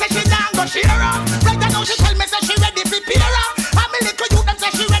load, she say she nah go share up. Right now she tell me say she ready for beer up. I'm a little youth them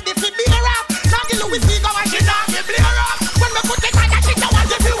say she ready for beer up. Now the Louis V go and she nah be blare up. When me put it on her she don't want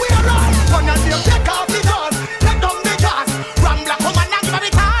to be wear up. One of them take off the jaws, take down the jaws. Ram black woman and give a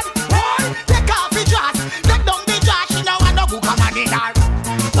retard. Take off the jaws, take down the jaws. She know I know who come on in her.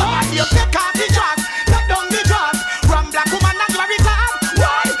 One of them take off the jaws, take down the jaws. Ram black woman and give a retard.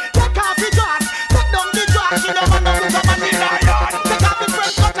 Take off the jaws, take down the jaws. She know I know who come on in her. Take off the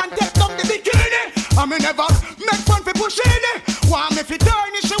front cut and take down the bikini. I me never make fun for pushing it. Want me fi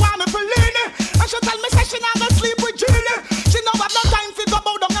turn it, she want me for lean it. And she tell me say she not gonna sleep with Genie. She know have no time fi go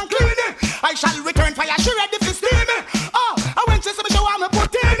bow down and clean it. I shall return fire, she ready fi steam it. Oh, and when she see me, she want me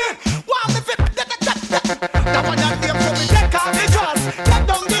put in it. Want me fi that one that name for me. Take off the jaws, take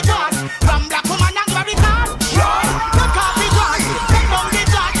down the jaws. Ram black woman and very hard. Take off the jaws, take down the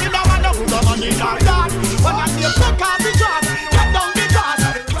jaws. She know I know who the money are done. One that name take off the jaws, take down the jaws.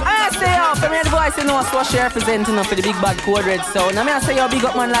 I say yo, for me the voice you know so she representing for the big bad code red sound. Now me I say yo big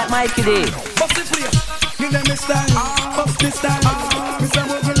up man like Mikey D. Bust the place, give them a style, bust the style. Mr.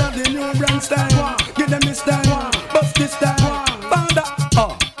 Mogul love the new brand style. Give them a style, bust the style. Banda,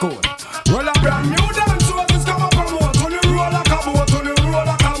 oh, cool. Roll a brand new dance, so this come up from what? On the roll like a boat, on the roll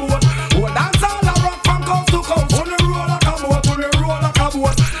like a boat. Oh, dance all a rock from coast to coast. On the roll like a boat, on the roll like a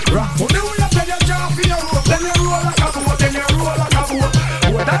boat. Rock on the way up, then you jump in your rope. Then you roll like a boat, then you roll like a boat.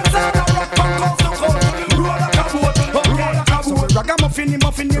 Oh, dance all a rock from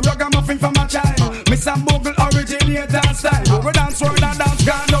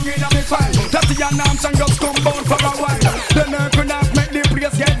and arms and just come down for a while. Then Equinox make the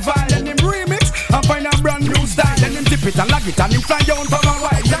place get vile. Then him remix and find a brand new style. Then him tip it and lag it and him fly down for a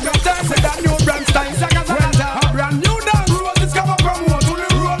while. Jaga time say that new brand style. Jaga a brand new dance. Roll this come up from what? To the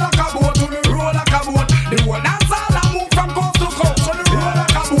roll like a boat, to the roll like a boat. The whole dance all a move from coast to coast. To the roll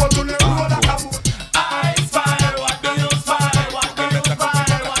like a boat, to the roll like a boat. I spy, what do you spy? What do you spy?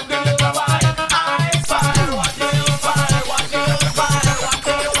 What do you spy? I spy, what do you spy? What do you spy? What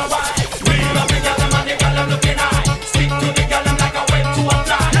do you spy? We love the girl and the girl looking high. Stick to the girl like a web to a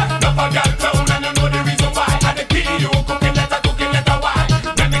fly. Love a girl clown and you know the reason why. And the key you cooking letter why.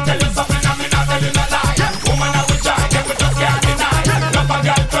 Let me tell you something, I'm not telling a lie. Woman I will try, then we just can't deny. Love a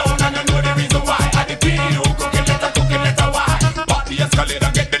girl clown and you know the reason why. And the key you cooking letter why. Party escalate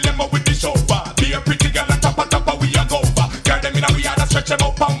and get the limo with the chauffeur. Be a pretty girl and tapa we a go for. Girl them in a we a stretch them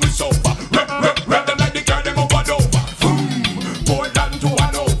up and we sofa. Rev them like the girl them over and over. Vol.2 to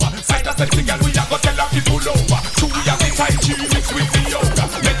an over. Side a sexy girl we a go tell her to pull over. So we a the Tai Chi mix with the yoga.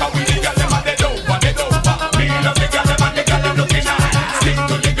 Make a we the girl them a dead over. Me love the girl them and the girl them looking high. Stick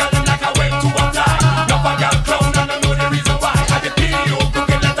to the girl them like a web to a fly. Love a girl clown and I know the reason why. And the P.O.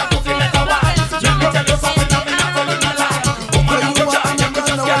 cooking letter why. Let me tell you something, I'm not telling a lie. Woman I'm the giant, we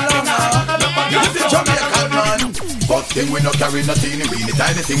just can't deny. Love a girl Jamaican man. First thing we no carry no teeny weeny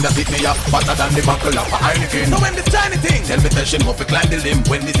tiny thing that hit me up faster than the buckle of a Heineken. So when this tiny thing tell me that she must climb the limb.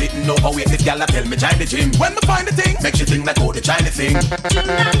 When this hitting overweight this gal tell me join the gym. When me find the thing make she think like oh the Chinese thing.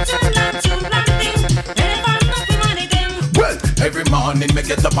 Well, every morning me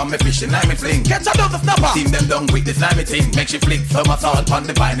get up on me fishing and me fling. Catch a dozen snapper. Steam them down with the slimy thing. Make she flick some assault on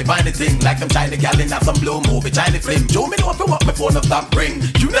the viney thing. Like them China gal in have some blue movie Chinese film. Joe me know if you want me phone up stop ring.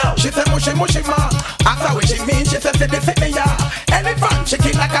 You know, she said mushy ma. Ask her what she mean, she said they fit me ya. Elephant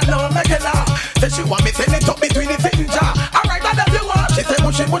shaking like a no megala. Said she want me send it up between the finger. Alright, that you want. She said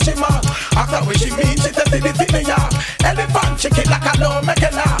mushy ma. Ask her what she mean, she said they fit me ya. Elephant shaking like a no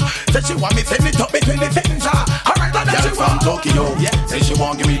megala. Said she want me send it up between the finger. Alright, that you want. Tokyo, yeah. Say she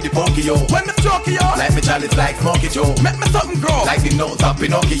won't give me the Pokio. When me Tokyo, like me chalice like Smokey Joe. Make me something grow, like the nose of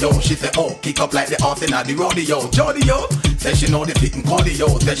Pinocchio. She say, oh, kick up like the horse in the rodeo. Jodio, say she know the fitting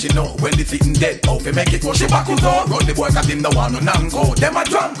cardio. Say she know when the sitting dead. Oh, we make it go she back with all. Run the boy cause him the one who nango. Them a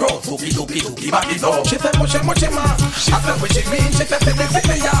drum grow, suki back it up. She say, mushy ma. She say, what she mean? She say, they fit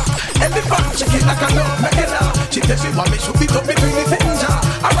me ya. Elephant, she kick like a no, make it up. She say, she want me should be up between the finger.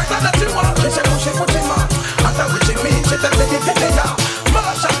 Alright, that you want. She say, mushy ma. I say, what she mean? She say, they fit me ya.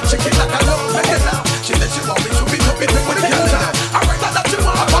 Marsha, she kick like a no, make it up. She say, she want me should be up between the finger. Alright, that you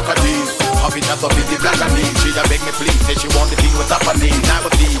want. I fuck a tease. Have it as a busy black and lean. She a beg me please. Say she want the thing with happening. Now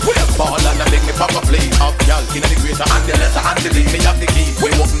see. Ball and I beg me pop a play. Up y'all, in the greater and the lesser and the lead. Me have the key.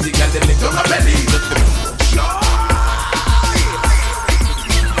 We open the girl, them lick on my belly. Just the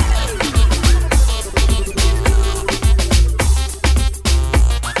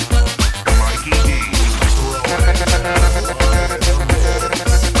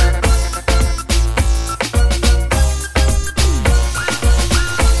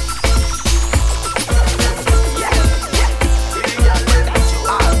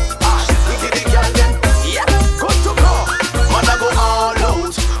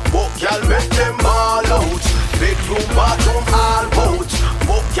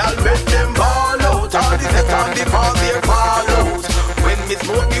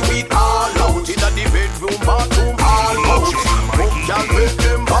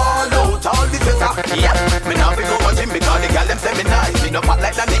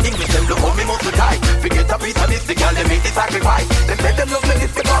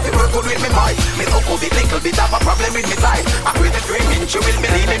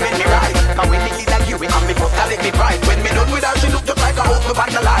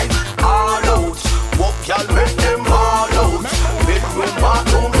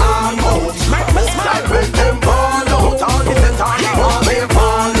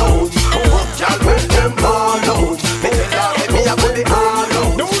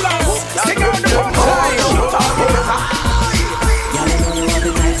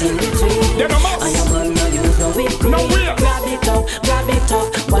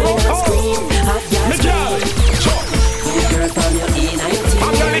Wine and scream, hot girl scream. Good girl from your inner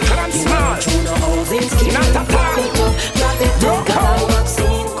team.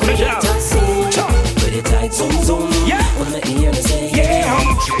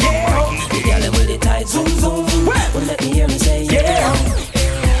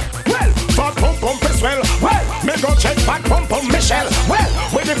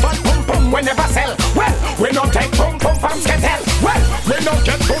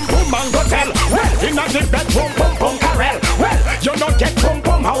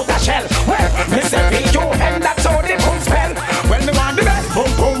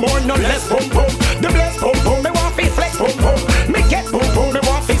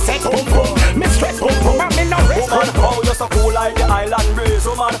 island breeze,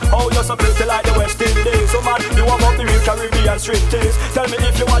 woman. Oh, you're so pretty like the West Indies, woman. You warm up the real Caribbean striptease. Tell me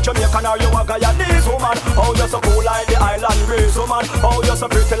if you want Jamaican or you want Guyanese, woman. Oh, you're so cool like the island breeze, woman. Oh, you're so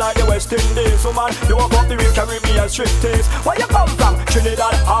pretty like the West Indies, woman. You warm up the real Caribbean striptease. Where you come from?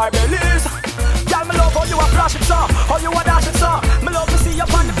 Trinidad or Belize? Girl, me love how you a flash it, sir. How you a dash it, sir. Me love to see you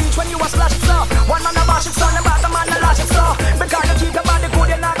on the beach when you a splash it, sir. One man a bash it, sir. The bottom man a lash it, sir. Because you keep your body good,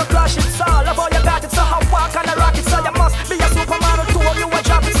 you not go crash it, sir. Love how you got it, sir. How walk on the rocket, sir. You must be a superman or two, you a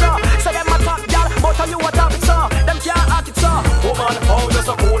drop it, sir. Say them a top, girl, but how you a top it, sir. Them can't act it, sir. Woman, oh, you're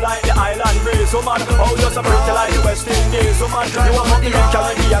so cool like the island breeze, woman. Oh, you're so pretty like the West Indies, woman. You a fucking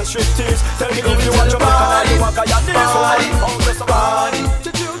Caribbean striptease. Tell me if you want Jamaican or you want Guyanese, woman. Oh, you're so body.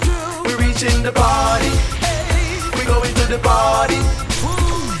 In the party, we go into the party,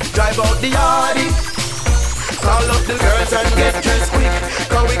 drive out the yardy, call up the girls and get dressed quick,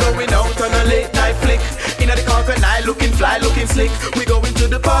 cause we going out on a late night flick, in the coconut looking fly, looking slick, we go into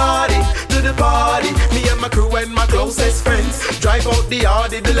the party, me and my crew and my closest friends, drive out the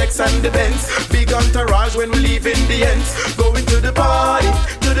yardy, the Lex and the Benz, big entourage when we leave in the ends, going to the party,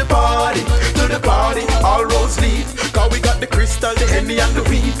 all roads lead, cause we got the crystal, the Henny and the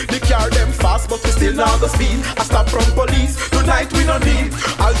weed, the car them fast but we still not go speed, I stop from police, tonight we don't need,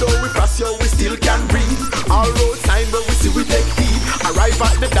 although we pass you we still can breathe, all roads sign but we see we take heed, arrive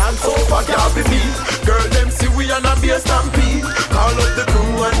at the dance over girl beneath, girl them see we on a beer stampede, call up the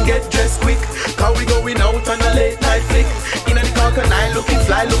crew and get dressed quick, cause we going out on a late night flick, in the coconut looking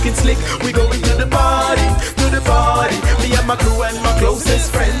fly, looking slick, we going to the party, me and my crew and my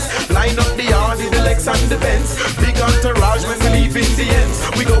closest friends, line up the yardy, the Lex and the Benz, big entourage when we leave in the ends,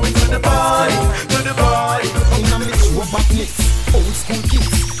 we going to the party, in a mix of badness, old school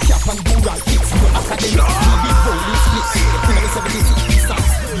kicks, cap and rural kicks, no academics, we be rolling splits, in the 76 stars,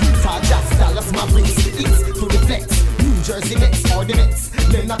 Utah Jazz, Dallas Mavericks, it's to the flex, New Jersey Nets or the Mets,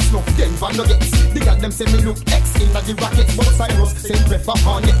 Lennox Snuff, Denver Nuggets, they got them say me look X in the Rockets, but Cyrus say prefer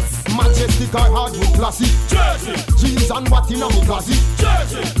Hornets, Majestic or hardwood classy, Jersey, jeans and what in a me classy,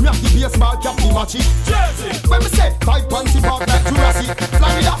 Jersey, me have the baseball cap the matchy, Jersey, when me say tight panty park like Jurassic,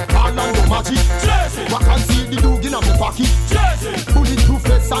 Florida, Orlando Magic, Jersey, what can see the dog in a me pocket, Jersey, bulletproof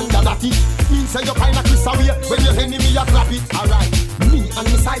vest and that it, mean say you kinda kiss away, when your enemy a clap it, alright, me and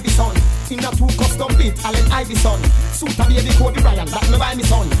me side the sun, in a two custom beat, Allen Iverson, suit a baby Kobe Bryant, that me buy me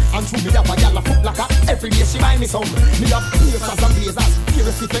son, and through me have a gal a foot like a, every day she buy me some, me have Lakers and Blazers,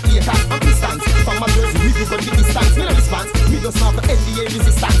 Piracy for Lakers and Pistons, from my jersey we go the distance, me no response, me just have the NBA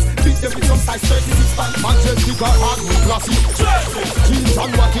resistance, beat them with some size 36 pants, Majestic or hardwood classy, jeans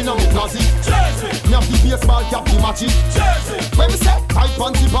and what in a me classy, me have the baseball cap the matchy, when me say tight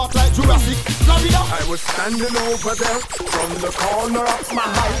panty park like Jurassic, Florida. I was standing over there from the corner of my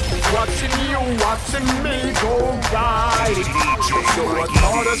house, watching you, watching me go by. So I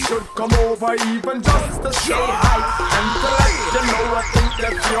thought I should come over even just to say hi and to let you know I think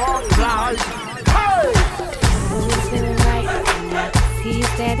that you're fly. Hey! It's feeling right. He's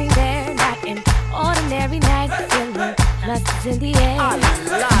standing there, not an ordinary night. Feeling lust is in the air.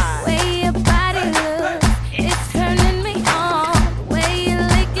 Way your body looks, it's turning me on. The way you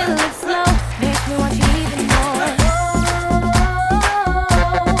lick your lips slow makes me want you even more.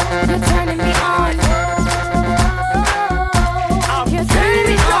 You're turning me on. You're turning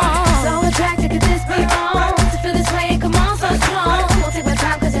me on. So attracted, could this be wrong? To feel this way, come on, so strong. Won't take my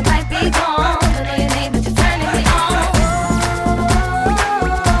time, cause it might be gone. Don't know your name, but you're turning me on.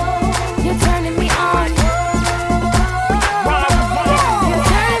 You're turning me on. You're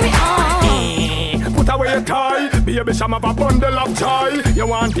turning me on. Put away your tie, baby, some of a bundle of joy. You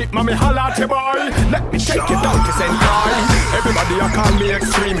want it, mommy, holla at your boy. Let me shake it down to Sentai. Everybody a call me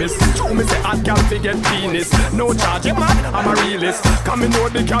extremist. True, me say hot gal fi get penis. No charge, you mad, I'm a realist. Come in know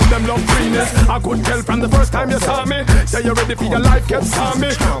the gal them love freeness. I could tell from the first time you saw me. Say you ready for your life, get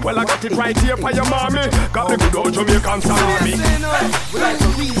me. Well, I got it right here for your mommy. Got the good old Jamaican salami. Without a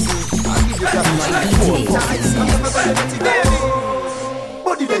reason, I'll give you that money.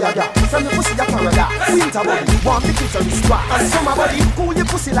 Body there you got, from your pussy a paradise. Winter body, warm the clitoris twice. And summer body, cool your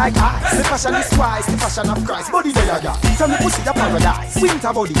pussy like ice. The fashion is twice, the fashion of Christ. Body there you got, from your pussy a paradise.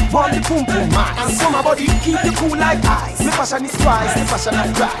 Winter body, warm the pum pum man. And summer body, keep you cool like ice. The fashion is twice, the fashion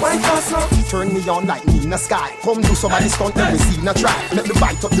of Christ. Why fast now? Turn me on like me in the sky. Come do some of this stunt and we see in a try. Let me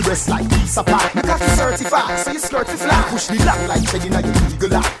bite up the rest like piece of pie. Me got you certified, so you skirt to fly. Push the black like shedding on your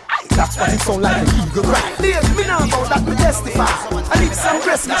legal eye. That's what it sound like an eagle cry. Baby, me now about that me testify. I leave some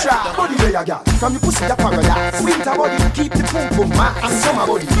dress me try. Body where you got from your pussy a paradise. Winter body, keep the pump boom man. And summer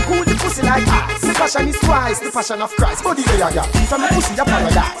body, cool the pussy like ice. The passion is twice the passion of Christ. Body where you got from your pussy a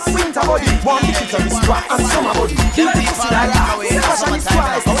paradise. Winter body, warm the clitoris dry. And summer body, keep the pussy like ice. The passion is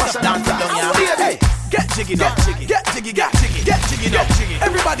twice the passion of Christ. Baby, get jiggy now, get jiggy, get jiggy, get jiggy now.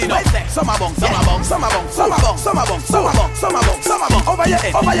 Everybody know. Summer bong, summer bong, summer bong, summer bong, summer bong, summer bong, summer bong, summer bong. Over your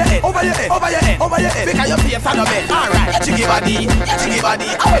head, over your head, over your head, over your head, over your head. Because your face on the bed. Alright, get jiggy body, get jiggy body.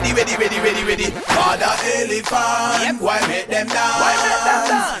 Ready, ready, ready, ready, ready. For the elephant, why make them dance? Why make them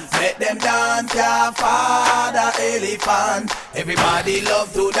dance? Make them dance, yeah. For the elephant, everybody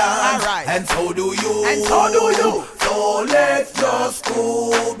love to dance, alright, and so do you, and so do you. So let's just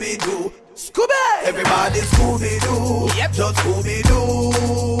Scooby-Doo. Scooby! Everybody Scooby-Doo, yep, just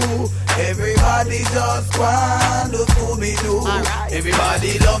Scooby-Doo. Everybody just want to Scooby-Doo. Right.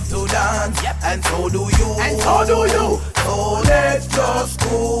 Everybody love to dance, yep, and so do you, and so do you. So let's just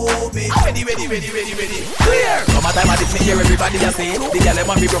Scooby-Doo. Ready, ready, ready, ready, ready. Clear! Summertime I did here, everybody you see. The girl them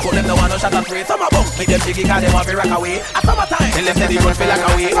want me broke out, them no want no shot and spray. Summer bunk, make them jiggy cause they want me rock away. At summertime, tell them say the road feel like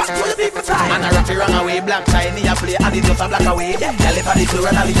away. Back to the people time. And I rock me wrong away, black shiny a play, and it just a black away. Girl if I the floor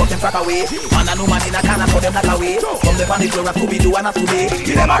and I the fucking crack away. Man a no man in a can and put them black away. From the funny floor a Scooby-Doo and a Scooby.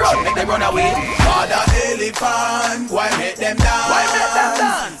 Give them a run, make them run away. For the elephant, why make them dance? Why make them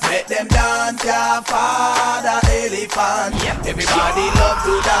dance? Make them dance, yeah, for the elephant. Yep. Everybody love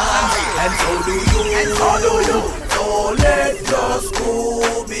to dance, and so do you, and so do you. So let's just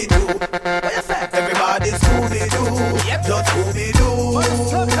Scooby-Doo. Everybody Scooby-Doo, yep, just Scooby-Doo.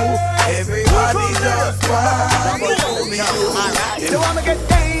 Everybody just want Scooby-Doo. You want me get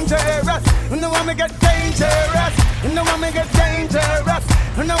dangerous? You want me get dangerous? You want me get dangerous?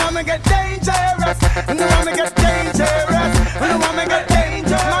 You want me get dangerous? You want me get dangerous? You want me get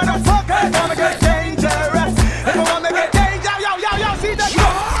dangerous? Motherfucker, you want me get dangerous? You want me get dangerous? Yo, see that?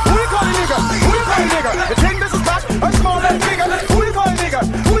 Who you call a nigga? Who you call a nigga? You think this is bad or small and bigger? Who you call a nigga?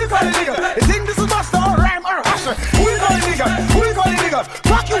 Who you call a nigga? You think this is master or rhyme or usher? Who you call a nigga? Who you call a nigga?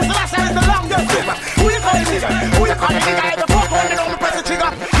 Fuck you, the last time is the longest river. Who you call a nigga? Who you call a nigga? I the fuck holding on the press the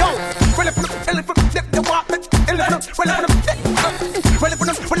trigger. Yo, really put the walk,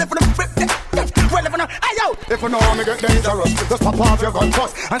 if you know how me get dangerous, just pop off your gun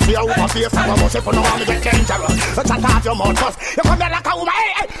first and see how my face and bust. If you know how me get dangerous, just shut off your mouth first. You come here like a woman,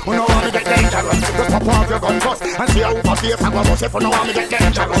 hey. You know how me get dangerous, just pop off your gun first and see how my face and bust. If you know how me get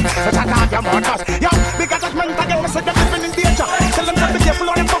dangerous, just shut off your mouth first. Yo, because judgment again, we say they're living in danger. Tell them to be careful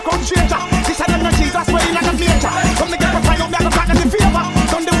or they fuck out stranger. This is not Jesus, way in the nature. Come to get a find out me, I don't got any favor.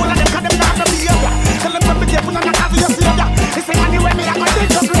 Don't do all of them, cause them not the behavior. Tell them to be careful and not have your savior. This is anyway me, I'm a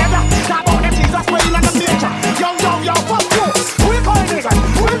danger greater. Talk about them Jesus, way in the nature. Yo, fuck you. Who you call a nigga?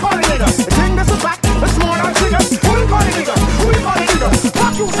 Who you call a nigga? The thing this is back, it's more than triggers. Who you call a nigga? Who you call a nigga?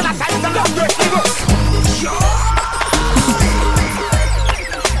 Fuck you, so that's how you don't get nigga.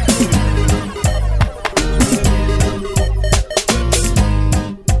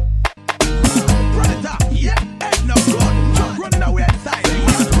 Run it up, yeah, ain't no good. Just running away inside.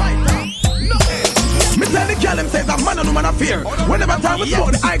 Right now, no end. Me tell the girl them says a man and woman affair. Whenever time we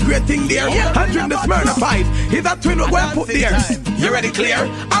smoke the high grade thing there, and drink the Smyrna 5. He's a twin we're going to put there. You ready, clear?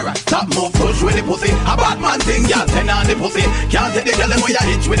 Alright, stop, move, push with the pussy. A bad man thing, y'all send on the pussy. Can't take the girl them where you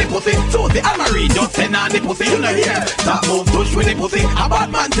hitch with the pussy. So the Almarie just send on the pussy. You know here. Stop, move, push with the pussy. A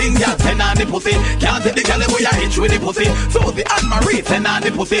bad man thing, y'all send on the pussy. Can't take the girl them where you hitch with the pussy. So the Almarie send on the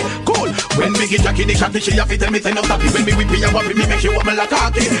pussy. Cool. When me get Jackie the shotty, she have to tell me say no stop it. When me whip you up, me make you up me like a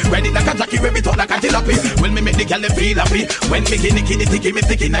cocky. Ready like a Jackie, ready talk like a jalopy. When me make the girl them feel happy. When me get the sticky, me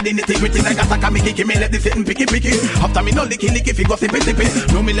sticky. Now the nitty-gritty like a sack of me kicky. Me let the sit and picky. After me no licky, fi go sippy.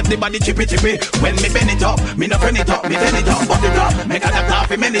 No me left the body chippy. When me bend it up, me no bend it up. Me bend it up, bust it up. Make a left half,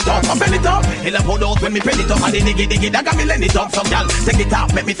 me bend it up, bend it up. He'll have hold out when me bend it up. And the diggy, that got me lend it up. Some gal, take it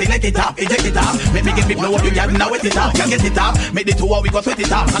up, make me select it up, eject it up. Make me get me blow up, you gal, now wet it up. Gal get it up, make the two we go sweat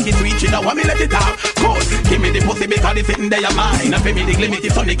it up. Knock it sweet, you know, when me let it up. Cool, give me the pussy because it's sitting there, mine. And for me the glimmy,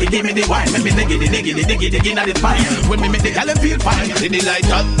 it's sonic, give me the wine. Make me diggy, now it's fine. When me make the gal feel fine. See the light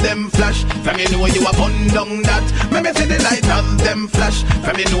of them flash, from me know you a bun down that. Make me see the light of them flash,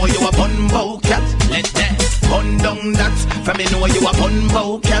 from me know you a bun bow cat. Let dance, bun down that. From me know you a bun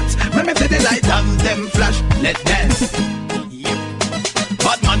bow cat. Make me see the light of them flash. Let dance.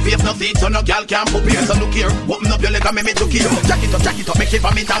 Bad man face no seat, so no gal can't put here. So look here, open up your leg and make me took here. Jack it up, make it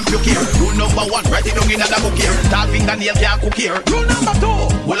for me and puke here. Rule number 1, write it down in the book here. Tall fingernail can't cook here. Rule number 2,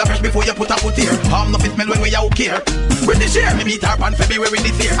 hold a fresh before you put a foot here. No fit smell when we out here. With the share, me meet her on February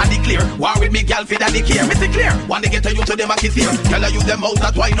this year. And declare, war with me gal fi daddy care. Me see clear, want to get to you to them a kiss here. Girl I use them out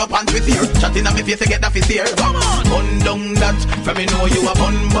that wind up and twist here. Chatting on me face to get that fist here. Come on, bun down that. For me know you a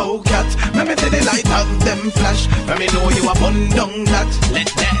bun bow cat. Let me see the light of them flash. For me know you a bun down that. Let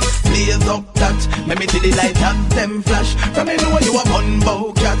them blaze up that. Let me see the light of them flash. For me know you a bun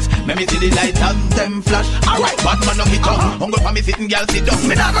bow cat. Let me see the light of them flash. Alright, bad man no hit up. Hungry for me sitting girl sit down.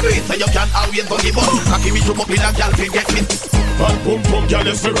 Me nah go do it so you can always go give up. Cocky me jump up in a girl fi get me. Fat pum pum girl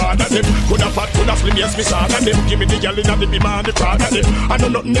is the rather them. Coulda fat, coulda slim, yes me sad them. Give me the girl inna the bima and the Prada them. I know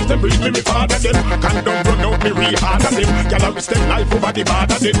nothing if them breed me father them. Can't don't run out me real hard them. Girl I risk them life over the bad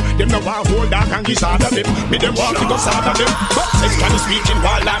them. Them no want hold dark and give sad them. Me them walk to go sad them. But sex can speaking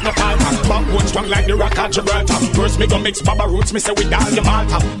while like no palmer. Backbone strong like the rock at Gibraltar. First me go mix Baba roots, me say with all the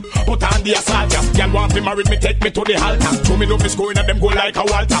Malta. Put on the assault, girl want to marry me, take me to the altar. Show me love is going and them go like a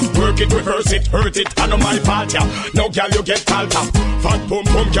Walter. Work it, reverse it, hurt it, I know my fault, yeah. Now girl you get called up. Fat pum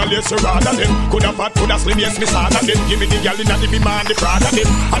pum girl yes rather them. Coulda fat, coulda slim, yes me sad them. Give me the girl inna the bima and the Prada them.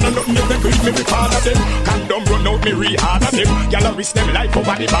 I know nothing if them breed me father them. Can't dumb run out me real hard them. Girl I risk them life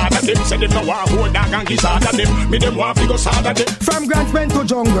over the bad them. Say them no want hold dog and give sad them. Me them want fi go sad them. From Grand Bend to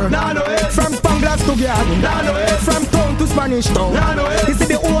jungle, nah no way. From Spanglass to garden, nah no way. From town to Spanish town, nah no way. You see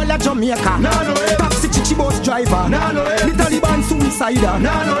the whole of Jamaica, nah no way. Taxi chichi bus driver, nah no way. The Taliban suicider,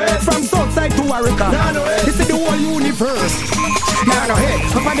 nah no way. From Southside to Warwick, nah no way. You see the whole universe. Nah no head,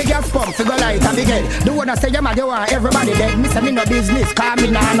 up on the gas pump, figure light and big head. The one that say you mad, you want everybody dead. Me say me no business, call me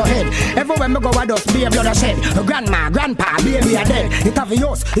nah no head. Everywhere me go I just be a blood a shed. Grandma, grandpa, baby a dead. It have a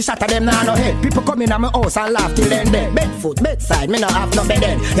use, it shatter them nah no head. People come in at my house and laugh till then dead. Bedfoot, bedside, me no have no bed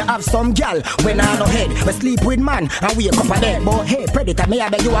head. You have some gal when nah no head. We sleep with man and wake up a dead. But hey, predator, me I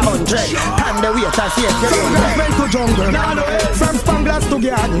bet you 100. And the wait and see if you don't went to jungle, nah no head. From Spanglass to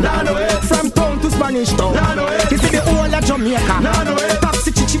garden, nah no head. From town to Spanish town, nah no head. You see the whole of Jamaica, nah no head.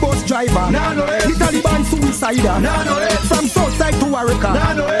 Taxi chichi bus driver, nah no head. The Taliban suicider, nah no head. From Southside to Warwick,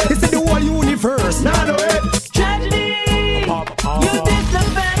 nah no head. You see the whole universe, nah no head. Tragedy, you did the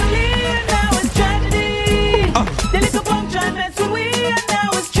family, and now it's tragedy. The little punk tried mess with we, and now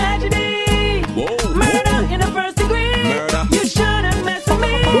it's tragedy. Murder in the first degree. You shouldn't mess with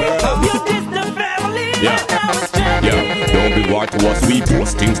me. You did the family, and now it's tragedy. Don't be war to us, we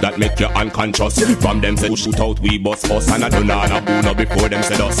post things that make you unconscious. From them say shoot out, we bust us. And I don't know how to know before them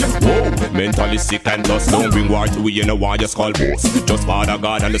said us. Whoa, mentally sick and lost. Don't bring war to we, you know why just call boss. Just Father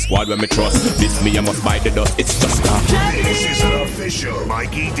God and the squad when me trust. This me, I must bite the dust, it's just not. This is an official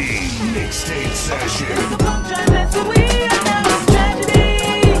Mikey D mixtape session.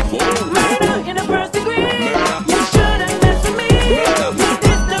 Murder in the first degree. You shouldn't mess with me. You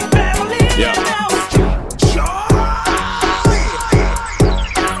did the family, and now it's true.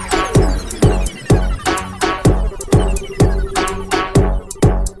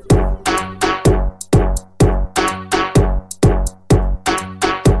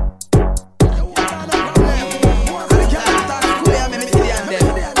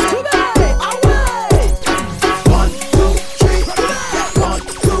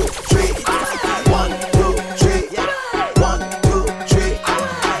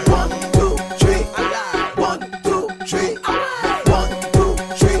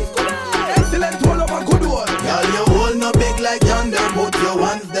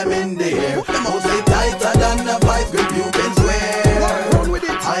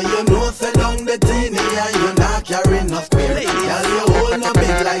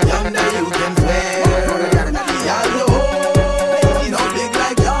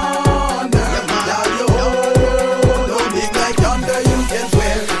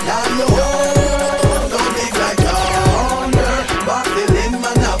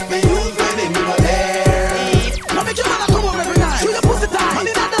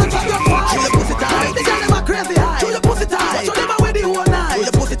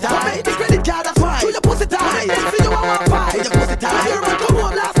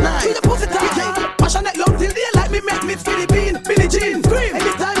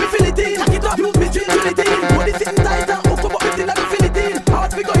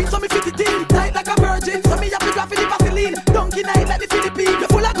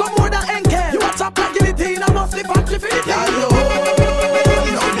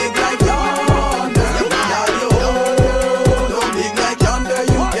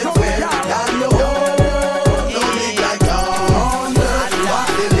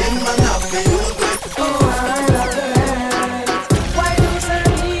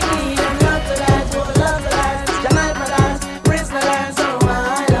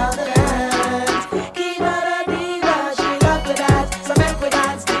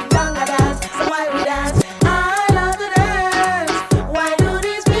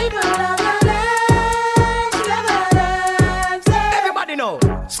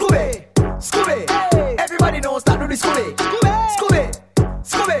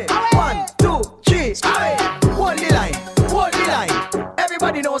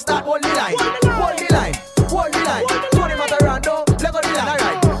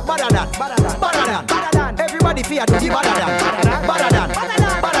 fear to the badder than.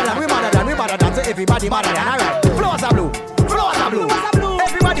 We madder than, so everybody madder than. Alright, flowers are blue.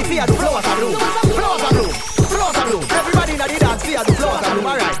 Everybody fear the flowers are blue. Everybody in the dance fear the flowers are blue.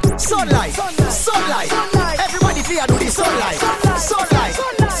 Alright, sunlight. Everybody fear to the sunlight.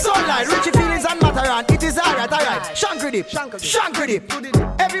 Richie feelings and matter and it is alright. Shankry dip.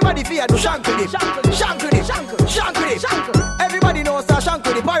 Everybody fear to shankry dip. Everybody knows that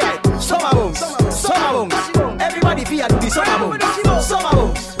shankry dip. Alright, summer booms. Everybody fear to the summer booms.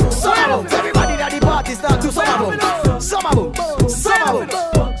 Everybody that the party start to summer booms.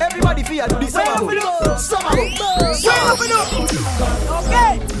 Everybody fear to the summer booms.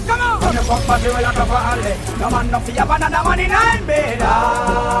 Okay, come on. Come fuck party with a cup of ale. No man no fear banana man in nine bed. All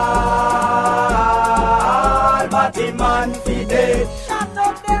party man fi dead. Shut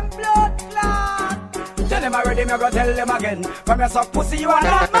up them blood clot. Tell them already, me go tell them again. From your suck pussy, you are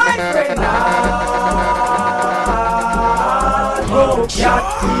not my friend. All cat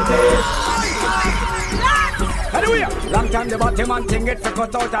fi dead. Hallelujah. Long time the bottom man thing get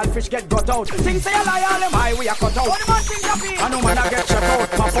cut out and fish get got out. Things say a lie, all them high we a cut out. What the man think of me? I know man a get shut out.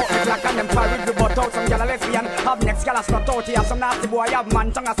 Pop out the black and them carry the butt out. Some gyal a lesbian, have next gyal a slut out. He have some nasty boy, have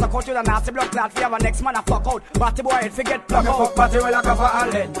man tongue a suck out. You the nasty blood clot, fi have a next man a fuck out. Batty boy head fi get plug out. Fuck party with a cover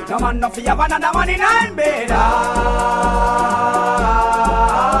and lead. No man no fi have another man in nine bed. All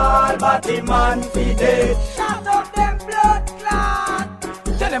batty man fi dead. Shut up them blood clot.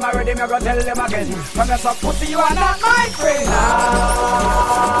 Tell them already, me go tell them again. From your suck pussy, you are not my friend.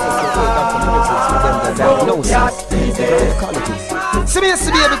 See me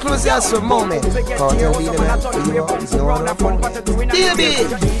baby, close your eyes for a moment. Can't you be the man? Baby,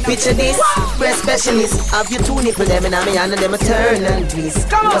 picture this, breast specialist. Have you two nipple them and me and them a turn and twist.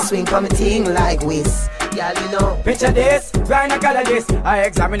 You swing for me thing like whiz. Girl, you know. Picture this, gynecologist. I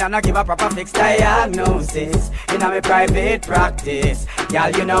examine and I give a proper fixed diagnosis. In a me private practice. Girl,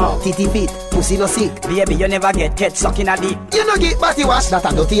 you know. Titty fit, pussy no sick. Baby, you never get sucking a dick. You no get body wash, that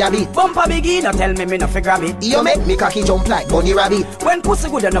a dirty a bit. Bumper biggie, no tell me no fi grab it. You make me cocky jump like bunny rabbit. When pussy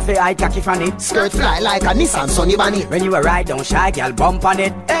good enough, I cocky fan it. Skirt fly like a Nissan Sunny Bunny. When you a ride, don't shy, girl, bump on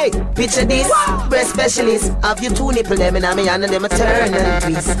it. Hey, picture this, breast specialist. Have you two nipple them and me and them a turn and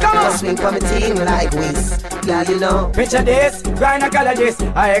twist. Come on, swing for me thing like whiz. Girl, you know. Picture this, gynecologist.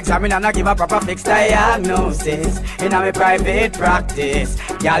 I examine and I give a proper fixed diagnosis. In a me private practice.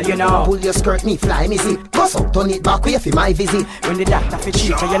 Girl, you know. Pull your skirt, me fly me zip. Go so, turn it back way for my visit. When the doctor fi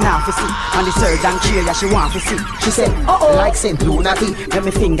cheat, you now fi see. And the surgeon cheer, yeah, she want fi see. She said, like Saint Lunatic. Let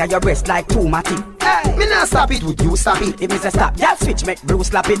me finger your breast like two matty. Hey, me not stop it, would you stop it? If me say stop, yeah, switch, make Bruce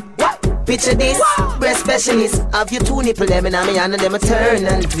slap it. What? Picture this, breast specialist. Have you two nipple them and me and them a turn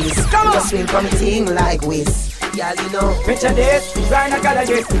and twist. You swing for me thing like whiz. Girl, you know. Picture this,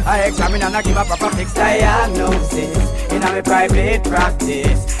 gynecologist. I examine and I give a proper fixed diagnosis. In a me private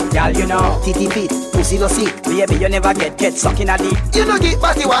practice. Girl, you know. Titty fit, pussy no sick. Baby, you never get sucking a dick. You no get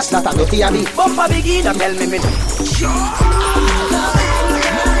body wash, that a dirty a bit. Bumper biggie, don't tell me.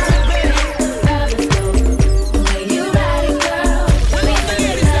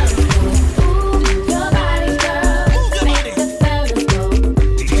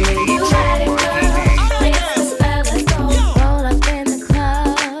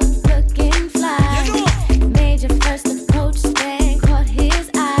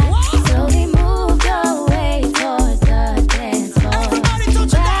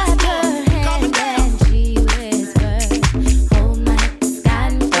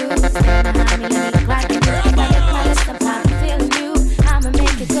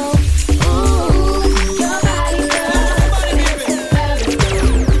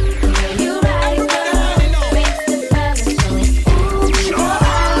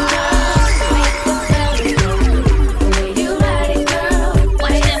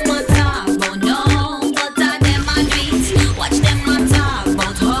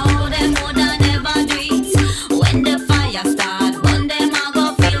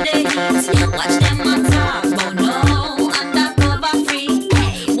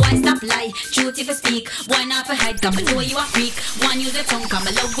 Come and know you a freak. One use your tongue, come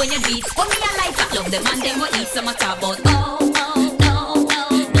and love when you beat. What me I like, I love them and them will eat some a talk about. Oh, no,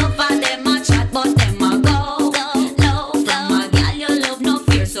 no for them a chat, but them a go. No, from a girl you love no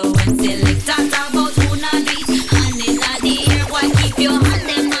fear. So when select talk about who not do it, hand in the air, boy keep your hand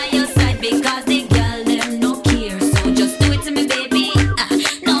them by your side because the girl them no care. So just do it to me, baby.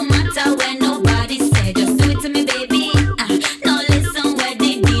 No matter when nobody say, just do it to me, baby. No listen where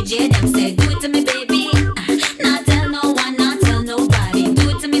the DJ them say, do it to me, baby.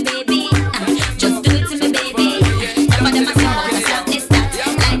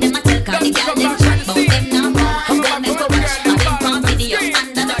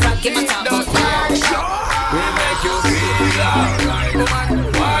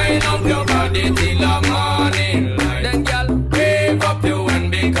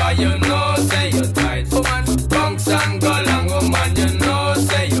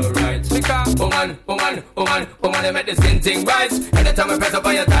 ting bites. Anytime I press up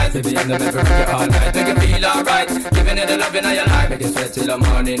on your thighs, baby, I'm the man for you all night. Make you feel alright, giving you the loving of your life. Make you sweat till the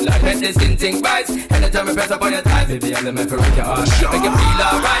morning light. Make this ting bites. Anytime I press up on your thighs, baby, I'm the man for you all night. Make you feel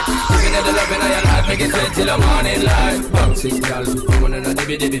alright, giving you the loving of your life. Make you sweat till the morning light. Bounce it, girl, come on and a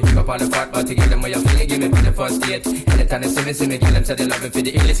dibby. Pick up on the fat body, give them what you feel. Give me for the first date. Anytime they see me, give them say they love it for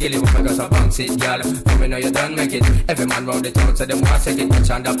the illy skilly. Whoop, I got some bounce it, girl. Come know you done make it. Every man round the town say them want take it. Touch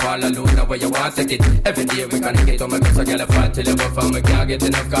on the ball alone, now where you want take it. Every day we can get on my best, so girl, I fall till you buff and we can't get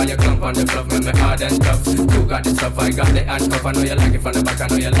enough. Call you clump on the fluff, make me hard and tough. You got the stuff, I got the handcuff. I know you like it from the back, I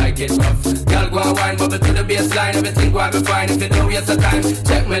know you like it rough. Girl, go and wine, bubble to the baseline. Everything go and be fine. If you don't waste the time,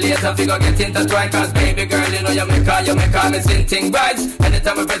 check me later, figure get intertwined. Cause baby girl, you know you make all me sin ting bites.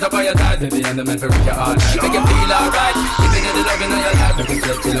 Anytime I press up on your thighs, baby, I'm the man for you all night. Make you feel alright, giving you the loving of your life. Make you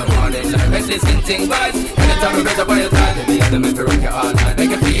sweat till the morning light. Make this ting bites. Anytime I press up on your thighs, baby, I'm the man for you all night.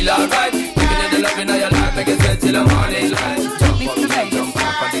 Make you feel alright, giving you the loving of your life. Make you sweat till the morning light. Jump up, jump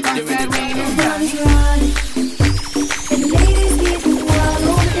up, and the rhythm. And the ladies getting wild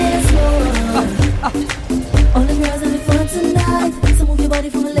on the dance floor. All the girls having fun tonight. So move your body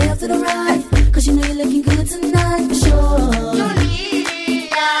from the left to the right. Cause you know you're looking good tonight for sure.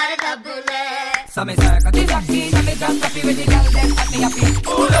 So me circle the black key, and me just happy with the girl them at me happy.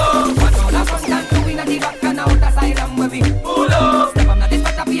 Pull up, one on the front and two in the back and out the side and wavy. Pull up, step on the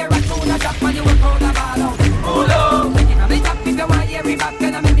spot up here and two in the top and you will throw the ball out. Pull up, make it from the top if you want hear me back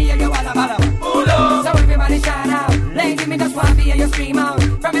and I'm in the air you all about out. Pull up, so everybody shout out, lady me just want to hear you scream out.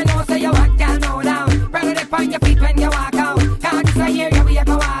 From your nose say you walk girl no down, brother dip on your feet when you walk out. Can't just hear you we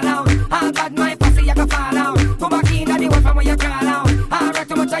go all out. All bad my pussy you can fall out. Go back in the world from where you crawl out. I read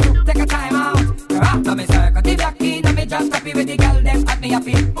too much of you take a time out. So me circle the black key, and me just happy with the girl them at me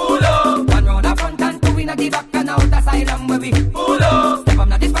happy. Pull up, one round the front and two in the back and out the side and wavy. Pull up, step on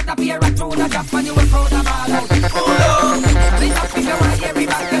the spot up here and through the drop and you will throw the ball out. Pull up, me just if you want hear me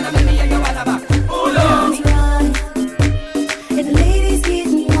back and I'm in the air you all about. Pull up, that's right. And the ladies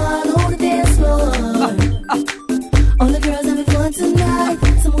getting wild on the dance floor. All the girls having fun tonight.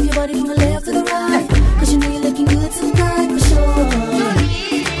 So move your body from the left to the right. Cause you know you're looking good tonight for sure.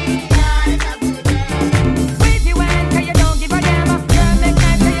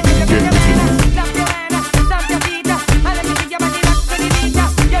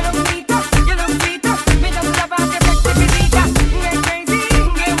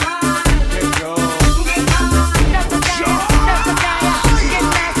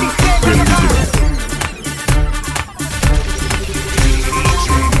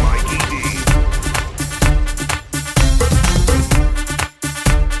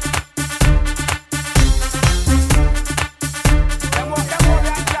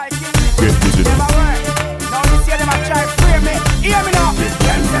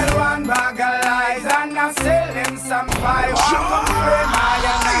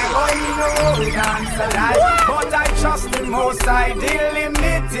 But I trust the most high, the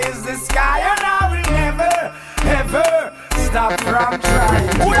limit is the sky, and I will never, ever stop from trying.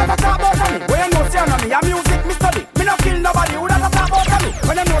 Who ever talk about me? When you know say on me, I'm music me study. Me no kill nobody, who ever talk about me?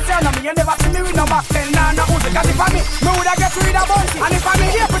 When you know say on me, you never see me with no back then, nah, no music. Cause if I me woulda get rid of bounty. And if I me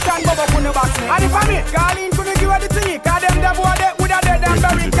here pretend bubble put no back me. And if I me, Carlin couldn't give her the tea. Cause them the boy they woulda dead and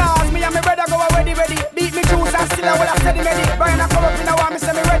buried. Cause me and my brother go ready. Beat me juice and still I woulda steady ready. Brian I come up in a war, me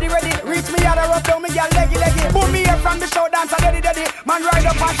say me ready. Reach me out the road, down me girl leggy. Boom me here from the show dance, daddy. Man ride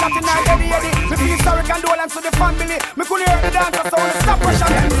up and shot in our daddy. Me feel sorry condolence to the family. Me could hear the dancer sound, stop pressure.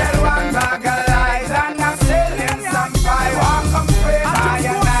 Them tell one bag of lies and I'm selling some fire. Walk come straight, I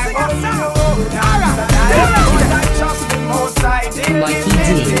and I go to dance the life. But I trust the most high, the limit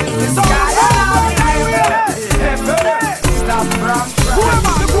is the sky. And I will never stop from trying.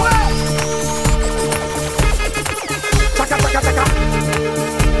 Chaka.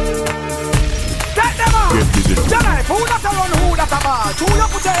 Tonight, who that a run, who that a ball? Two you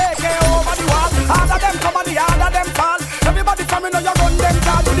put your AK over the wall. Harder them come and the harder them fall. Everybody from you know you run them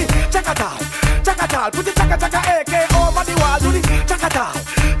down. Do the chaka-tal. Put the chaka AK over the wall. Do the chaka-tal.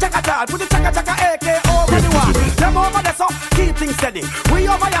 Put the chaka AK over the wall. Them over there so, keep things steady. We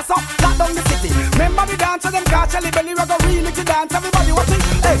over here so, lock down the city. Remember the dance of them car Shelly Belly. We go remix the dance, everybody watch it.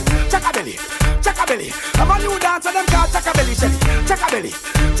 Hey, chaka belly. Have a new dance of them car chaka belly Shelly.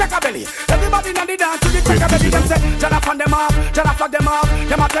 Chaka belly. Everybody in the dance to the chaka belly. Them say, Jala fan them off, Jala flag them off.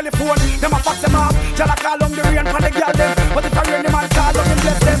 Them a telephone, them a fax them off. Jala call on the rain for the girl them. But if I rain them and call on them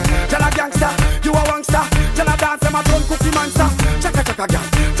bless them. Jala gangster, you a wangster. Jala dance them a drone cookie monster. Chaka girl,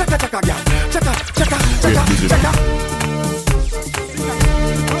 chaka girl. Chaka.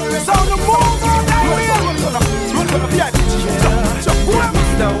 So the move on that way.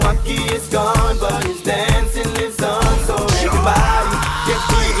 Mr. Wacky is gone, but his dancing lives on. So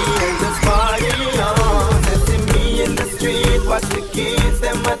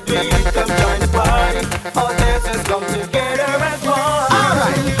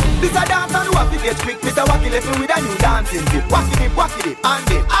get quick, Mr. Wacky left me with a new dancing dip. Wacky dip, and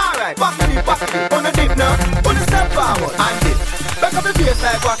dip. Alright, wacky dip. On the dip now, on the step forward, and dip. Back up the bass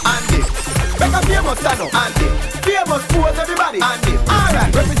like wack, and dip. Back up famous stand up, and dip. Famous pose everybody, and dip.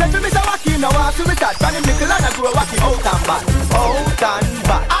 Alright, represent me Mr. Wacky now, I see me start. From him nickel and I grow Wacky out and back. Out and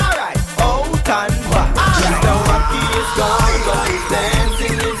back. Alright, out and back. Mr. Wacky is gone, but he's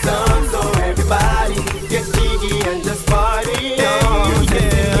dancing his song, so everybody get jiggy and just party on. You can see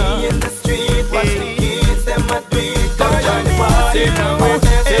me in the street, watch the kids, them a do it. Come join the party now.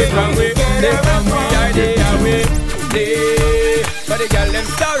 Take from we, are they away. But the girl them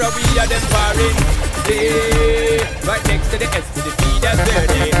star, we are them foreign. Right next to the S to the P, that's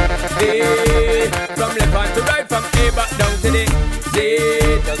dirty. From left hand to right, from A back down to the Z.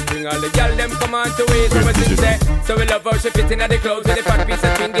 Just bring all the girl them come on to it. So we love how she fit in the clothes with the fat piece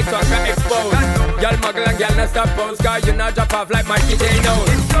of thing, it's on her expose. Girl muggle and girl not stop pose, cause you not drop off like Mikey J knows.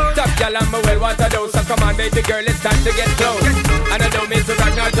 Top girl I'm a well water dose, so come on baby girl, it's time to get close. And I don't mean to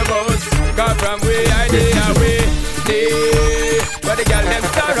rock out the bones, cause from we are they away. But the girl them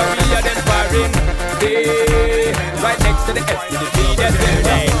star, we are them foreign. Right next to the S to the P, that's their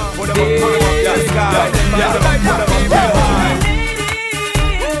name. Put them up,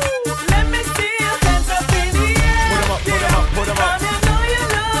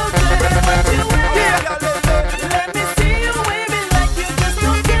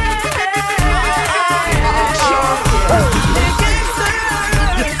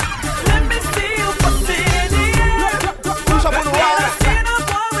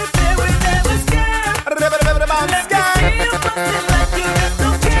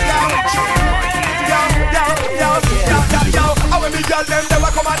 girl them never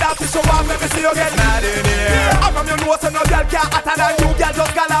come and dance to show off. Let me see you get mad in here. How come you know so no girl can't hotter than you? Girl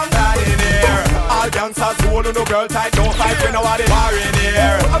just galang mad in here. All dancers who know no girl tight, don't fight when nobody war in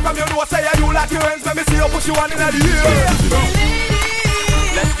here. How come you know say you like your hands? Let me see you push you one in the air.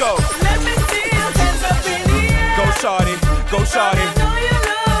 Let's go. Let me see your hands up in the air. Go shorty, go shorty. I know you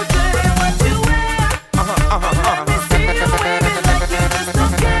love good and what you wear. Let me see you waving like you just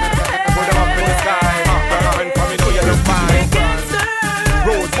don't care. Put them up in the sky, and for me know you look fine.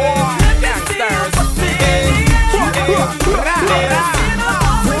 Road boy, gangsters.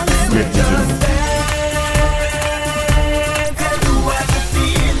 Just dance and do what you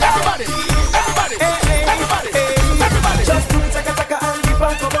feel. Everybody, just do the chaka and keep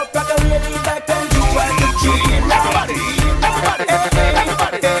on come up, rock a really back and do what you feel. Everybody.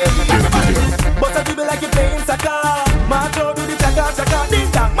 But I do like you playing soccer. March out to the chaka, ding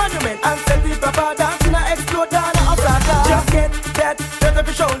dong, monument and set the proper dance in a explode down a soccer. Just get that, turn up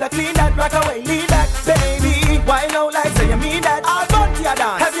your shoulder, clean that, rock away, lean back, baby. Why no like say you mean that? I'll bump to your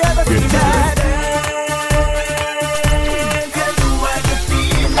dance. Have you ever seen that? Can do what you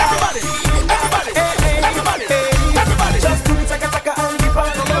feel. Everybody. Just do the chaka and keep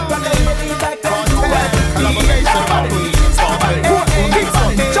on come up and lean back and do what you feel.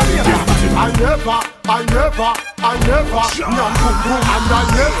 I never, nyam boom boom, and I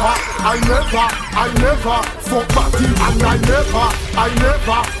never fuck body, and I never,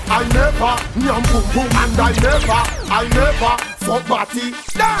 nyam boom boom, and I never fuck body.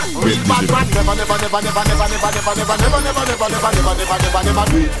 Real bad man, never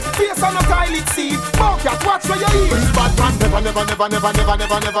do it. Face on a toilet seat, mouth cat, watch where you eat. Real bad man, never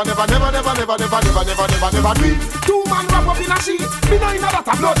do it. Two man wrap up in a sheet, me know in a lot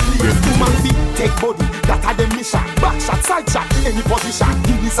of blood bleed. Two man feet, take body, that are them mission. Back shot, side shot, any position.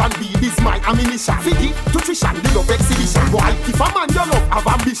 Guinness and weed is my ammunition. Figgy, nutrition, the love exhibition. Why, if a man you love have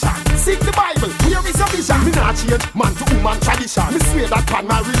ambition, seek the Bible, where is your vision? Me not change, man to woman tradition. Me swear that pan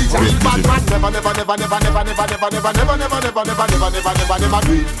my religion. Real bad man, never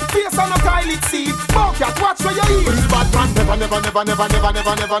do it. Face on a toilet seat, mouth cat, watch where you eat. Real bad man, never do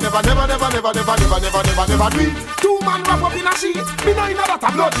it. Two man wrap up in a sheet, me know in a lot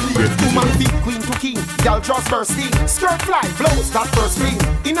of blood bleed. Two man feet, queen to king, y'all just bursting. Skirt fly, blows that first thing.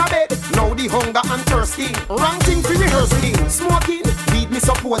 In a bed, now the hunger and thirsting. Wrong thing for rehearsing. Smoking, weed me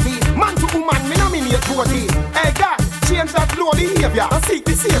supporting. Man to woman, me nominate voting. Hey God, change that low behavior and seek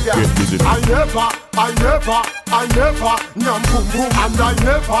the savior. I never, nyam boom boom, and I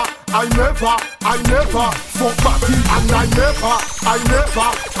never fuck body, and I never,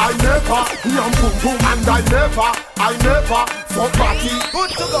 nyam boom boom, and I never fuck body.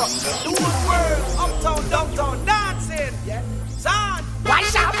 Good to go. The whole world, uptown, downtown, dancing. Yeah. Son,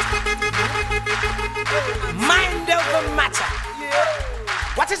 watch out. Mind over matter. Yeah.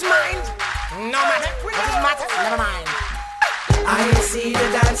 What is mind? No matter. What is matter? Never mind. I see the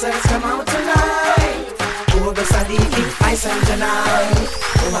dancers come out tonight. Over Sadiki, Ice and Janai.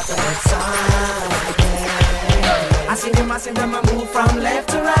 No matter what side. see them a move from left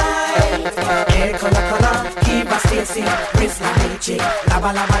to right. Hey, color, keep a Stacy, wrist like Michi,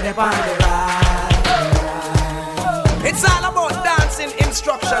 laba de on the right. It's all about dancing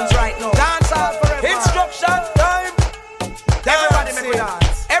instructions right now. Dancehall forever. Instruction time. Everybody make me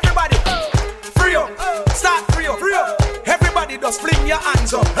dance. Everybody, free up. Start free up. Free up. Everybody just fling your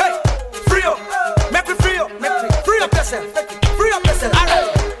hands up. Hey, free up. Make me free up. Free up yourself. Free up yourself.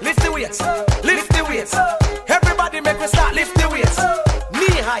 Alright. Lift the weights. Lift the weights. Everybody make me start lift the weights.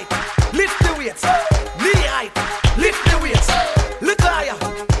 Knee height. Lift the weights. Knee height. Lift the weights. Little higher.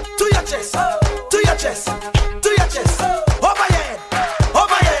 To your chest. To your chest. To your chest. Over your head.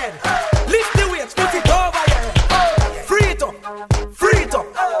 Over your head. Lift the weights. Put it over your head. Free it up. Free it up.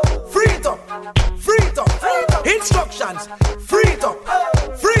 Free it up. Free it up. Instructions. Free it up.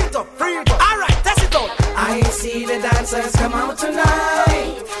 Free it up. Free it up. Alright, test it out. I see the dancers come out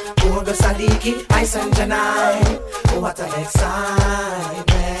tonight. Ogo Sadiki, Ice and Janai. What an excitement.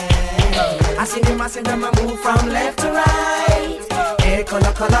 I see them a move from left to right. Hey,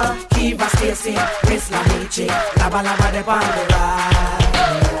 color, Kiva Stacy, Miss Lamichi, laba de on the right.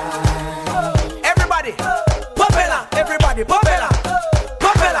 Everybody, popella. Everybody, popella.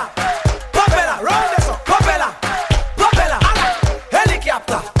 Popella. Popella. Round this up. Popella. Popella. Alright.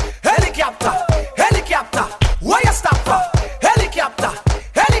 Helicopter. Helicopter. Helicopter. Where you stop for? Helicopter.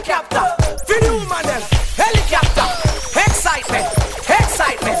 Helicopter. For the woman them. Helicopter. Excitement.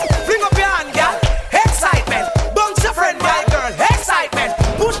 Excitement. Fling up your hand, girl. Excitement. Bounce your friend, my girl. Excitement.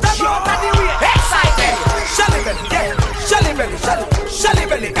 Push them out of the way. Excitement. Shelly belly, yeah. Shelly belly, Shelly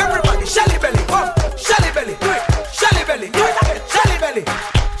belly. Everybody, Shelly belly. Come. Shelly belly, do it. Shelly belly, do it again. Shelly belly.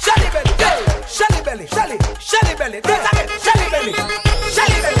 Shelly belly, yeah. Shelly belly, Shelly belly, do it again. Shelly belly.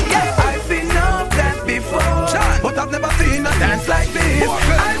 Shelly belly, yeah. I've been off that before, but I've never seen a dance like this.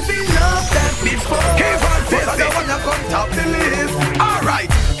 I've been off that before, keep on this, but I wanna come top the list. Alright,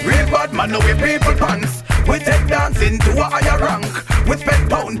 real bad man, no we people pants. We take dancing to a higher rank. We spend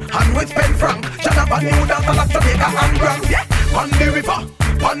pound and we spend franc. Jonathan new dance a lot Jamaica and Grand. Yeah, on the river,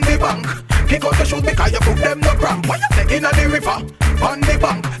 on the bank. Kick out the shoes because you put them no cramp. Why you taking on the river, on the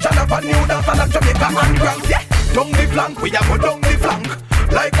bank. Jonathan new dance a lot Jamaica and Grand. Yeah, down the flank, we a go down the flank.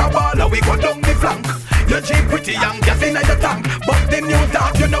 Like a baller, we go down the flank. You're cheap, pretty young, gas in your tank. But the new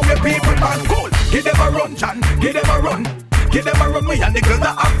dance, you know we people man cool. Give them a run, John, give them a run. Give them a run, we and the girls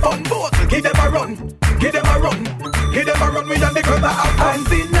that have fun. Both, give them a run. Give them a run, give them a run, we and the girls that have fun. I've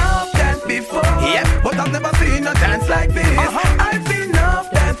seen off dance before, yeah, but I've never seen a dance like this. I've seen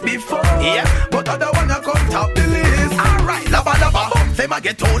off dance before, yeah, but I don't wanna come top the list. Alright, lava, say my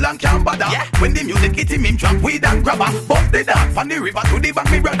get old and can't bother. Yeah. When the music hit him drop weed and grabber. Bust the dance from the river to the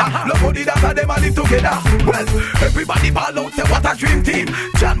bank, me brother. Love how the dance and them a live together. Well, everybody ball out, say what a dream team.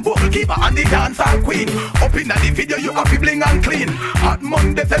 John Keeper and the dancehall queen. Up in the video, you happy bling and clean. Hot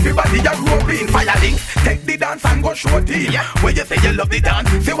Mondays, everybody a roping. Fire links, take the dance and go show team. Yeah. When you say you love the dance,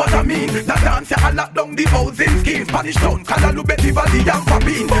 say what I mean. The dance, you a lock down the housing scheme. Spanish town, Kalalu, Betty Valley and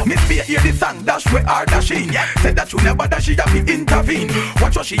Papine. Miss Faye hear the song, dash where are dashing. Yeah. Said that you never dash, she have to intervene.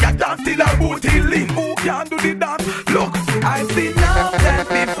 Watch how she a dance till her booty lean. Who can do the dance? Look, I've seen enough dance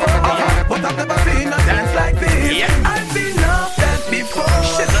before, but I've never seen a dance like this. Yeah. I've seen enough dance before,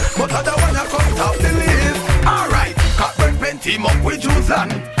 but I don't wanna come top the list. Alright, Cockburn pen team up with Juzan.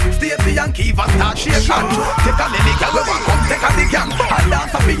 Stacy and Kiva start shake hand. Take a lily girl, we want come take a the gang. And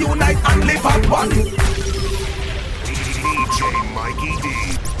dance up, unite and live as one. DJ Mikey D.